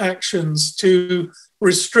 Washington's actions to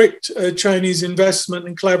restrict Chinese investment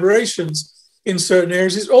and collaborations in certain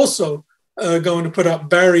areas is also going to put up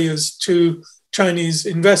barriers to Chinese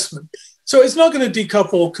investment. So it's not going to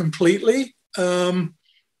decouple completely.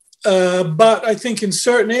 But I think in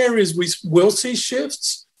certain areas we will see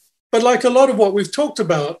shifts. But like a lot of what we've talked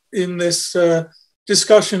about in this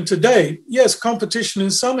discussion today, yes, competition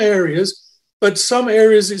in some areas, but some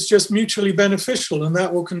areas it's just mutually beneficial, and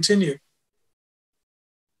that will continue.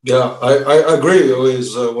 Yeah, I agree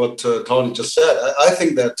with what Tony just said. I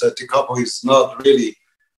think that decoupling is not really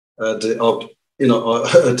the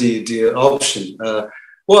option.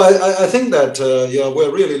 Well, I think that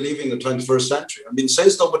we're really living the 21st century. I mean,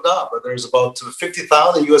 since it opened up, there's about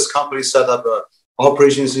 50,000 US companies set up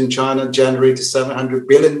operations in China, generated $700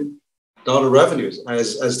 billion revenues,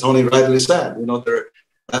 as Tony rightly said.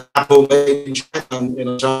 Apple made in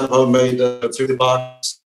China, China made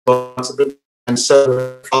 $50 and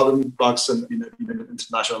 $7,000 in the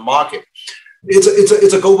international market.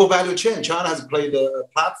 It's a global value chain. China has played a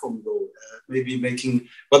platform role, maybe making,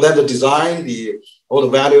 but then the design, all the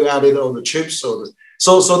value added, all the chips. So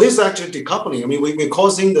this is actually decoupling. I mean, we're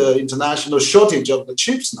causing the international shortage of the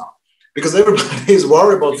chips now because everybody is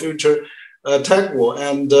worried about future tech war.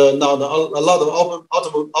 And now a lot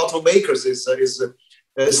of automakers is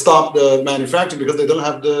stop the manufacturing because they don't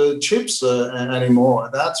have the chips anymore.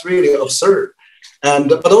 That's really absurd.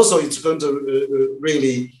 But also it's going to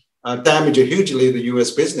really damage hugely the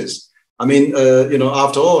U.S. business. I mean,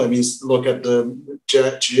 after all, I mean, look at the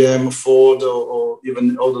GM, Ford, or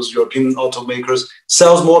even all those European automakers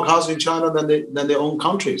sells more cars in China than their own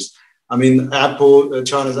countries. I mean, Apple,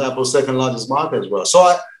 China's Apple's second largest market as well. So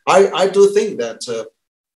I do think that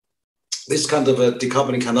this kind of a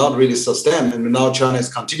decoupling cannot really sustain. And now China has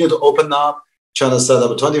continued to open up. China set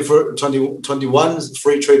up a 21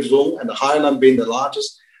 free trade zone, and Highland being the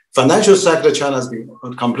largest. Financial sector, China has been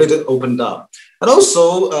completely opened up. And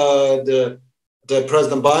also, the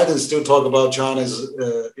President Biden still talk about China's,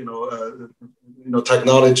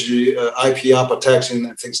 technology, IPR protection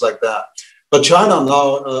and things like that. But China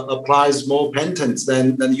now applies more patents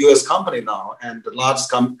than the U.S. company now, and the largest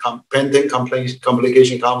patent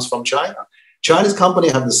complication comes from China. Chinese company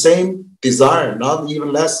have the same desire, not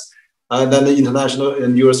even less than the international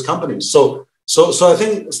and U.S. companies. So I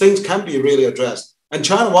think things can be really addressed. And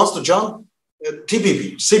China wants to jump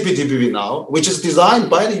TPP, CPTPP now, which is designed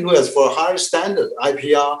by the U.S. for a higher standard,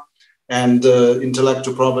 IPR and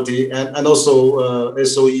intellectual property, and also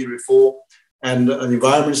SOE reform and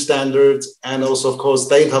environment standards, and also, of course,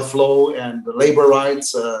 data flow and labor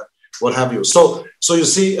rights, what have you. So you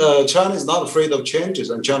see, China is not afraid of changes,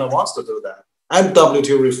 and China wants to do that, and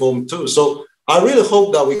WTO reform too. So I really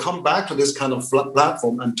hope that we come back to this kind of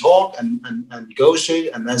platform and talk and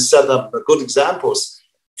negotiate and then set up good examples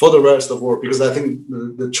for the rest of the world, because I think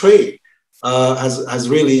the trade has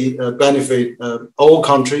really benefit all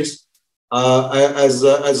countries.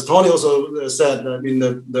 As Tony also said, I mean,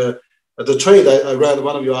 the trade, I read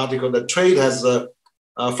one of your articles, that trade has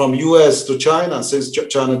from US to China since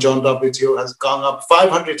China joined WTO has gone up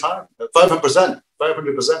 500%.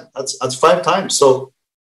 That's 5 times.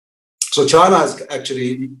 So China has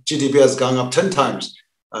actually, GDP has gone up 10 times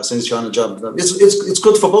since China jumped. It's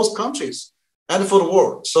good for both countries and for the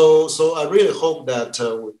world. So I really hope that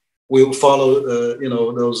will follow,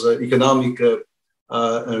 those economic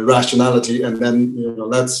rationality, and then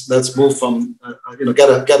let's move from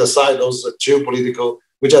get aside those geopolitical,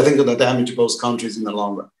 which I think are going to damage both countries in the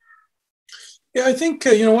long run. Yeah, I think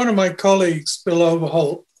one of my colleagues, Bill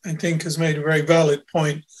Overholt, I think has made a very valid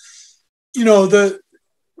point. That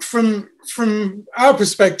from our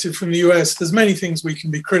perspective, from the US, there's many things we can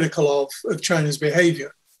be critical of China's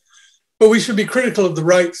behavior, but we should be critical of the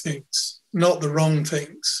right things, not the wrong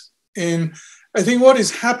things. And I think what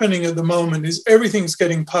is happening at the moment is everything's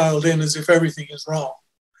getting piled in as if everything is wrong.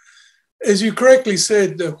 As you correctly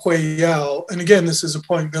said, Huiyao, and again, this is a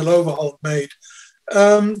point Bill Overholt made,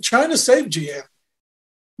 China saved GM.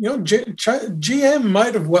 GM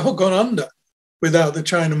might have well gone under without the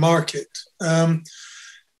China market.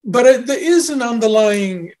 But there is an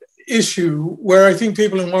underlying issue where I think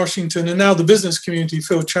people in Washington and now the business community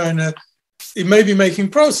feel China, it may be making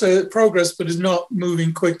progress, but is not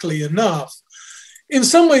moving quickly enough. In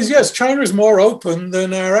some ways, yes, China is more open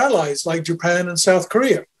than our allies like Japan and South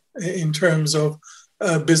Korea in terms of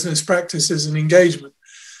business practices and engagement.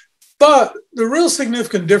 But the real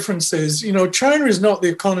significant difference is, China is not the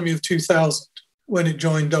economy of 2000 when it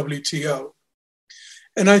joined WTO.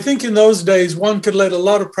 And I think in those days, one could let a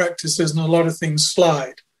lot of practices and a lot of things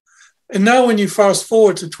slide. And now when you fast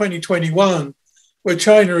forward to 2021, where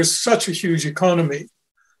China is such a huge economy,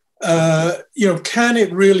 can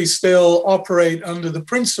it really still operate under the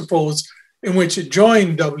principles in which it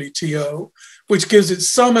joined WTO, which gives it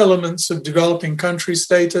some elements of developing country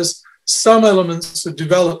status, some elements of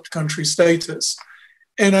developed country status.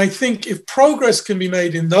 And I think if progress can be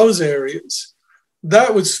made in those areas,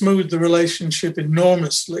 that would smooth the relationship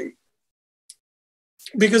enormously.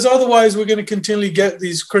 Because otherwise we're going to continually get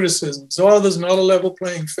these criticisms. Oh, there's not a level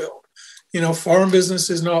playing field. Foreign business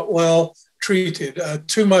is not well treated,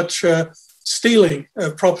 too much stealing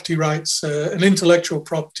of property rights and intellectual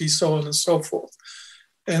property, so on and so forth.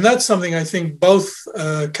 And that's something I think both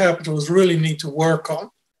capitals really need to work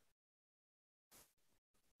on.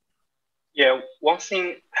 Yeah, one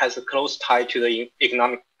thing has a close tie to the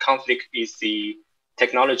economic conflict is the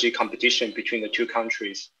technology competition between the two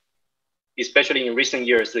countries. Especially in recent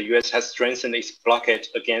years, the US has strengthened its blockade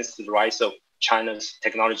against the rise of China's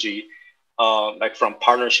technology, like from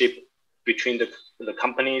partnership between the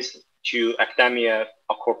companies to academia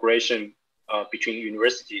or cooperation between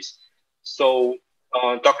universities. So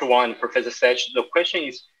Dr. Wang and Professor Saich, the question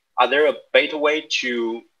is, are there a better way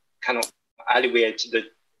to kind of alleviate the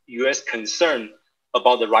US concern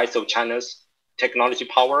about the rise of China's technology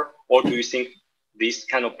power, or do you think this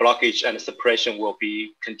kind of blockage and separation will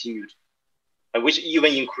be continued, which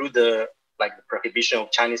even include the prohibition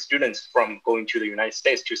of Chinese students from going to the United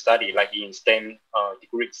States to study, like in STEM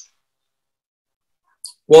degrees?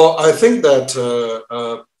 Well, I think that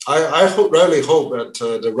I really hope that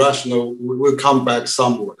the rationale will come back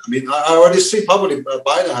somewhat. I mean, I already see probably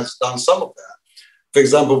Biden has done some of that. For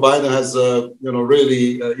example, Biden has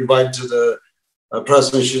really invited the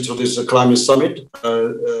President Xi to this climate summit.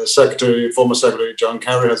 Former Secretary John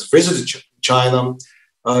Kerry has visited China.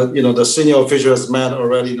 The senior official has met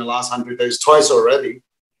already in the last 100 days, twice already.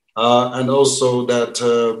 And also that,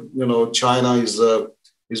 China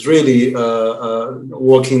is really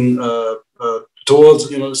working towards,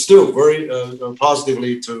 still very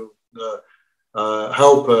positively to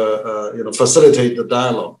help, facilitate the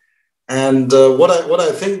dialogue. And what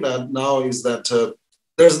I think that now is that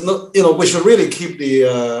there's no, we should really keep the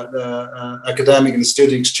academic and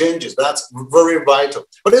student exchanges. That's very vital.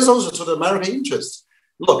 But it's also to the American interest.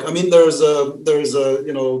 Look, I mean, there's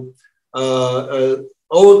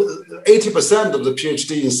 80% of the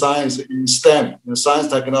PhD in science, in STEM, in the science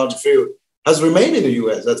technology field, has remained in the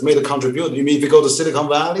US. That's made a contribution. You mean if you go to Silicon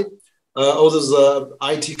Valley, all those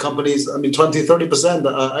IT companies, I mean, 20-30%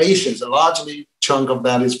 are Asians. A largely chunk of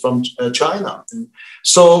that is from China. And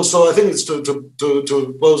so I think it's to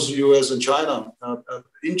both US and China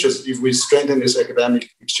interest if we strengthen these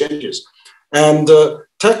academic exchanges. And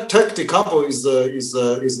tech decouple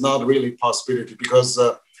is not really a possibility because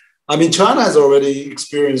China has already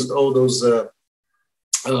experienced all those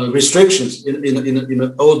restrictions in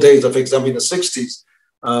the old days. For example, in the 60s,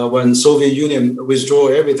 when Soviet Union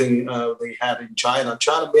withdrew everything they had in China,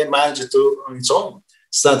 China managed to do on its own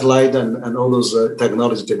satellite and all those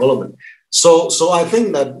technology development. So I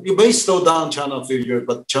think that you may slow down China a few years,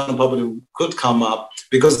 but China probably could come up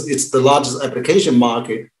because it's the largest application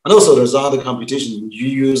market. And also there's other competition,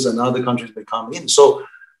 EU and other countries may come in. So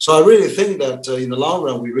I really think that in the long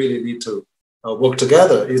run, we really need to work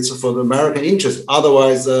together. It's for the American interest.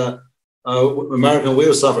 Otherwise, American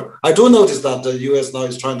will suffer. I do notice that the US now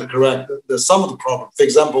is trying to correct some of the problem. For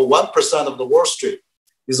example, 1% of the Wall Street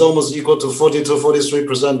is almost equal to 40 to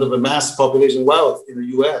 43% of the mass population wealth in the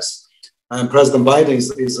US. And President Biden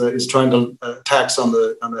is trying to tax on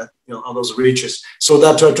those riches. So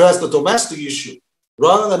that to address the domestic issue,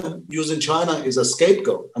 rather than using China as a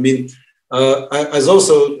scapegoat. I mean, as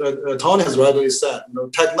also Tony has rightly said,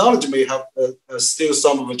 technology may have steal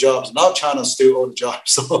some of the jobs, not China steal all the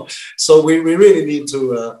jobs. So we really need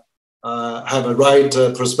to have a right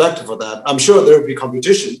perspective for that. I'm sure there will be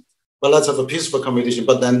competition, but let's have a peaceful competition.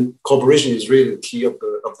 But then cooperation is really the key of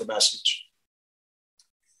the message.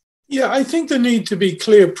 Yeah, I think there need to be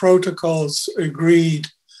clear protocols agreed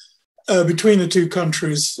between the two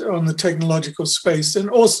countries on the technological space and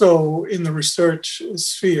also in the research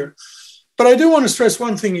sphere. But I do want to stress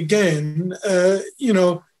one thing again.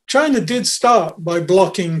 China did start by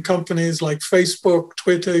blocking companies like Facebook,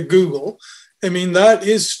 Twitter, Google. I mean, that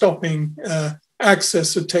is stopping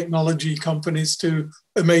access of technology companies to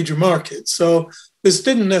a major market. So this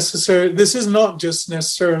is not just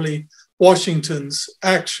necessarily Washington's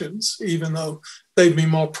actions, even though they've been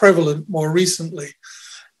more prevalent more recently.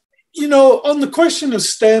 On the question of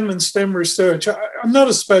STEM and STEM research, I'm not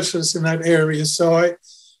a specialist in that area, so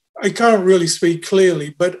I can't really speak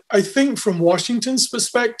clearly. But I think from Washington's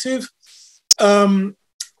perspective,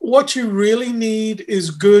 what you really need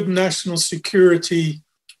is good national security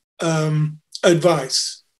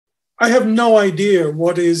advice. I have no idea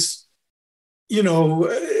what is,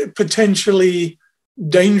 potentially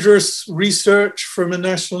dangerous research from a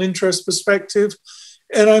national interest perspective.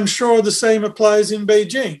 And I'm sure the same applies in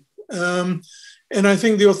Beijing. And I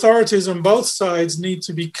think the authorities on both sides need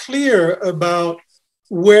to be clear about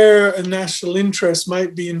where a national interest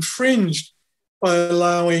might be infringed by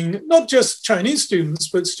allowing not just Chinese students,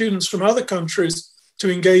 but students from other countries to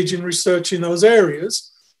engage in research in those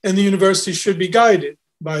areas. And the university should be guided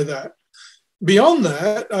by that. Beyond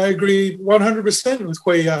that, I agree 100% with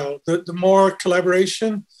Huiyao that the more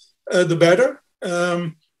collaboration, the better.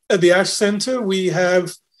 At the Ash Center, we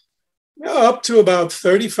have up to about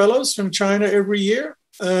 30 fellows from China every year.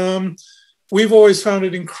 We've always found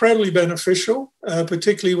it incredibly beneficial,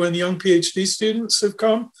 particularly when young PhD students have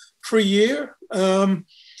come for a year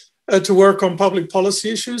to work on public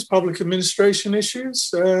policy issues, public administration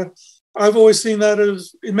issues. I've always seen that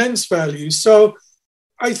as immense value. So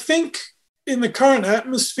I think in the current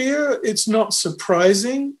atmosphere, it's not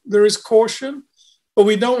surprising there is caution, but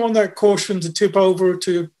we don't want that caution to tip over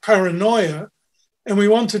to paranoia. And we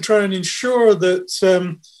want to try and ensure that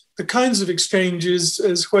the kinds of exchanges,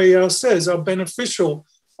 as Huiyao says, are beneficial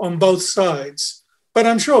on both sides. But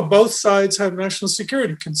I'm sure both sides have national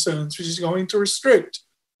security concerns, which is going to restrict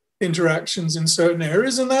interactions in certain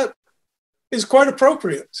areas. And that is quite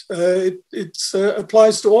appropriate. It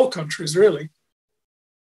applies to all countries, really.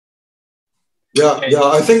 Yeah,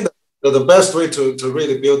 I think that the best way to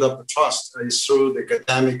really build up the trust is through the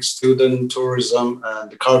academic, student, tourism, and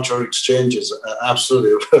the cultural exchanges.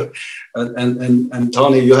 Absolutely. and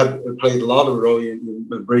Tony, you have played a lot of role in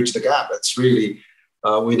Bridge the Gap. It's really,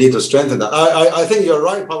 we need to strengthen that. I think you're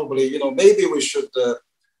right, probably, maybe we should,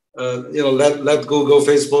 let Google,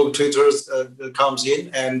 Facebook, Twitter comes in,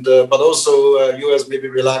 and but also US maybe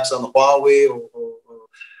relax on Huawei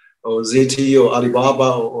or ZT or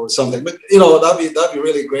Alibaba or something. But, that'd be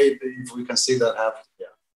really great if we can see that happen.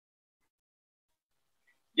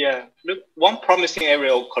 Yeah. Look, one promising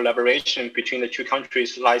area of collaboration between the two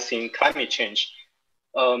countries lies in climate change.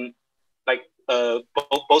 Both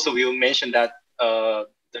of you mentioned that the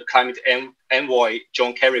climate envoy,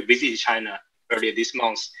 John Kerry, visited China earlier this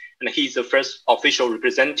month. And he's the first official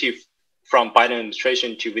representative from Biden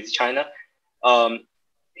administration to visit China.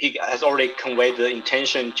 He has already conveyed the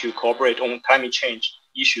intention to cooperate on climate change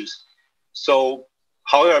issues. So,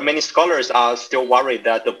 however, many scholars are still worried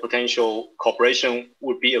that the potential cooperation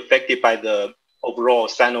would be affected by the overall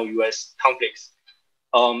Sino-US conflicts.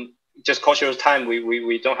 Just cautious time,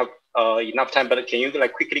 we don't have enough time, but can you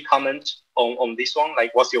quickly comment on this one?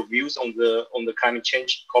 What's your views on the climate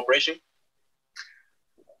change cooperation?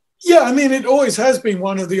 Yeah, I mean, it always has been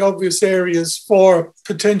one of the obvious areas for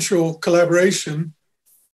potential collaboration.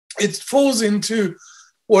 It falls into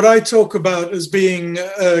what I talk about as being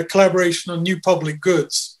a collaboration on new public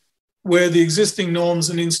goods, where the existing norms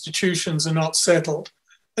and institutions are not settled.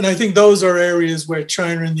 And I think those are areas where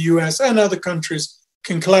China and the US and other countries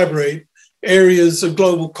can collaborate, areas of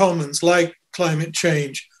global commons like climate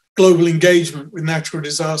change, global engagement with natural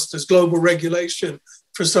disasters, global regulation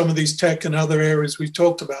for some of these tech and other areas we've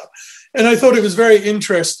talked about. And I thought it was very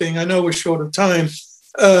interesting. I know we're short of time,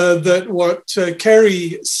 that what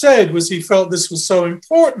Kerry said was he felt this was so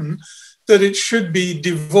important that it should be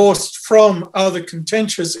divorced from other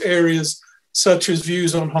contentious areas such as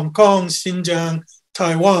views on Hong Kong, Xinjiang,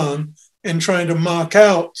 Taiwan, and trying to mark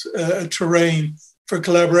out a terrain for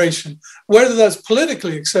collaboration. Whether that's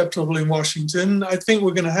politically acceptable in Washington, I think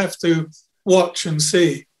we're going to have to watch and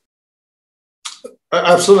see.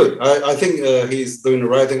 Absolutely. I think he's doing the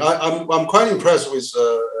right thing. I'm quite impressed with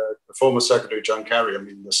the former Secretary John Kerry, I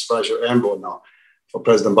mean, the special envoy now for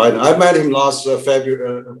President Biden. I met him last year,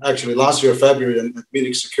 February, at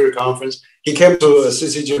Munich Security Conference. He came to a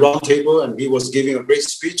CCG roundtable and he was giving a great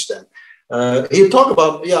speech then. He talked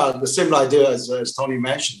about, the similar idea as Tony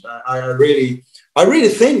mentioned. I really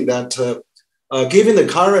think that given the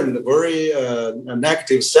current very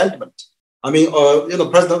negative sentiment, I mean,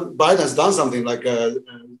 President Biden has done something like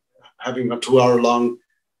having a 2-hour-long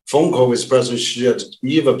phone call with President Xi at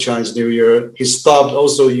the eve of Chinese New Year. He stopped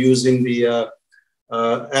also using the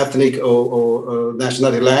ethnic or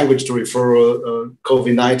nationality language to refer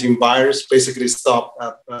COVID-19 virus, basically stopped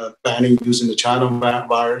banning using the China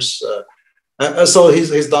virus. So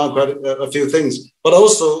he's done quite a few things, but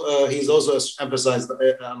also he's also emphasized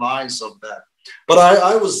the alliance of that. But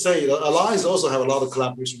I would say the alliance also have a lot of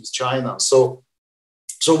collaboration with China. So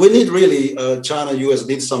we need really China, US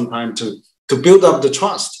need some time to build up the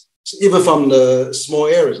trust, even from the small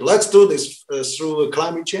areas. Let's do this through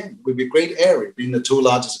climate change. It would be a great area, being the 2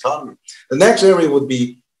 largest economies. The next area would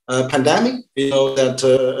be pandemic,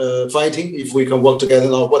 that fighting, if we can work together.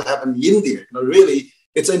 Now, what happened in India, really,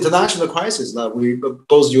 it's an international crisis now.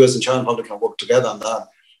 Both US and China probably can work together on that.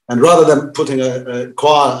 And rather than putting a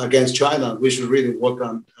Quad against China, we should really work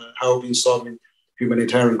on helping solving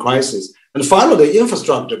humanitarian crisis. And finally,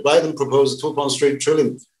 infrastructure. Biden proposed $2.3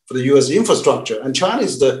 trillion for the US infrastructure. And China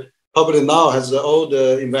is probably now has all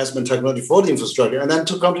the investment technology for the infrastructure. And then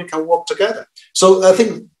 2 countries can work together. So I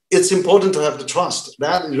think it's important to have the trust.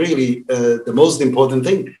 That is really the most important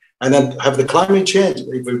thing. And then have the climate change.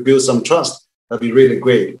 If we build some trust, that'd be really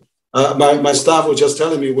great. My staff was just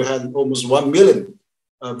telling me we had almost 1 million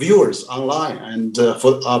viewers online and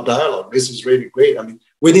for our dialogue. This is really great. I mean,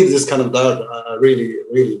 we need this kind of dialogue. I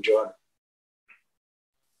really enjoy it.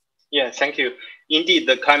 Yeah, thank you. Indeed,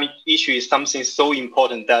 the climate issue is something so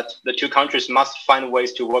important that the 2 countries must find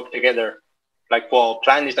ways to work together, like for our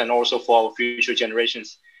planet and also for our future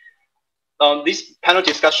generations. This panel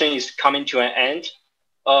discussion is coming to an end.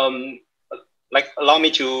 Allow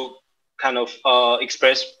me to kind of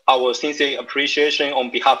express our sincere appreciation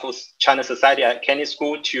on behalf of China Society at Kennedy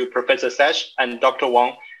School to Professor Saich and Dr.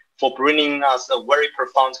 Wang for bringing us a very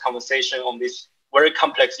profound conversation on this very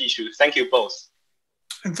complex issue. Thank you both.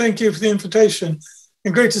 And thank you for the invitation.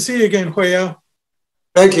 And great to see you again, Huiyao.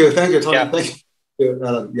 Thank you, Tony. Yeah. Thank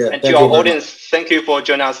you. And to our audience, thank you for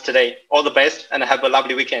joining us today. All the best and have a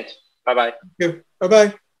lovely weekend. Bye-bye. Thank you.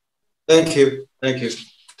 Bye-bye. Thank you.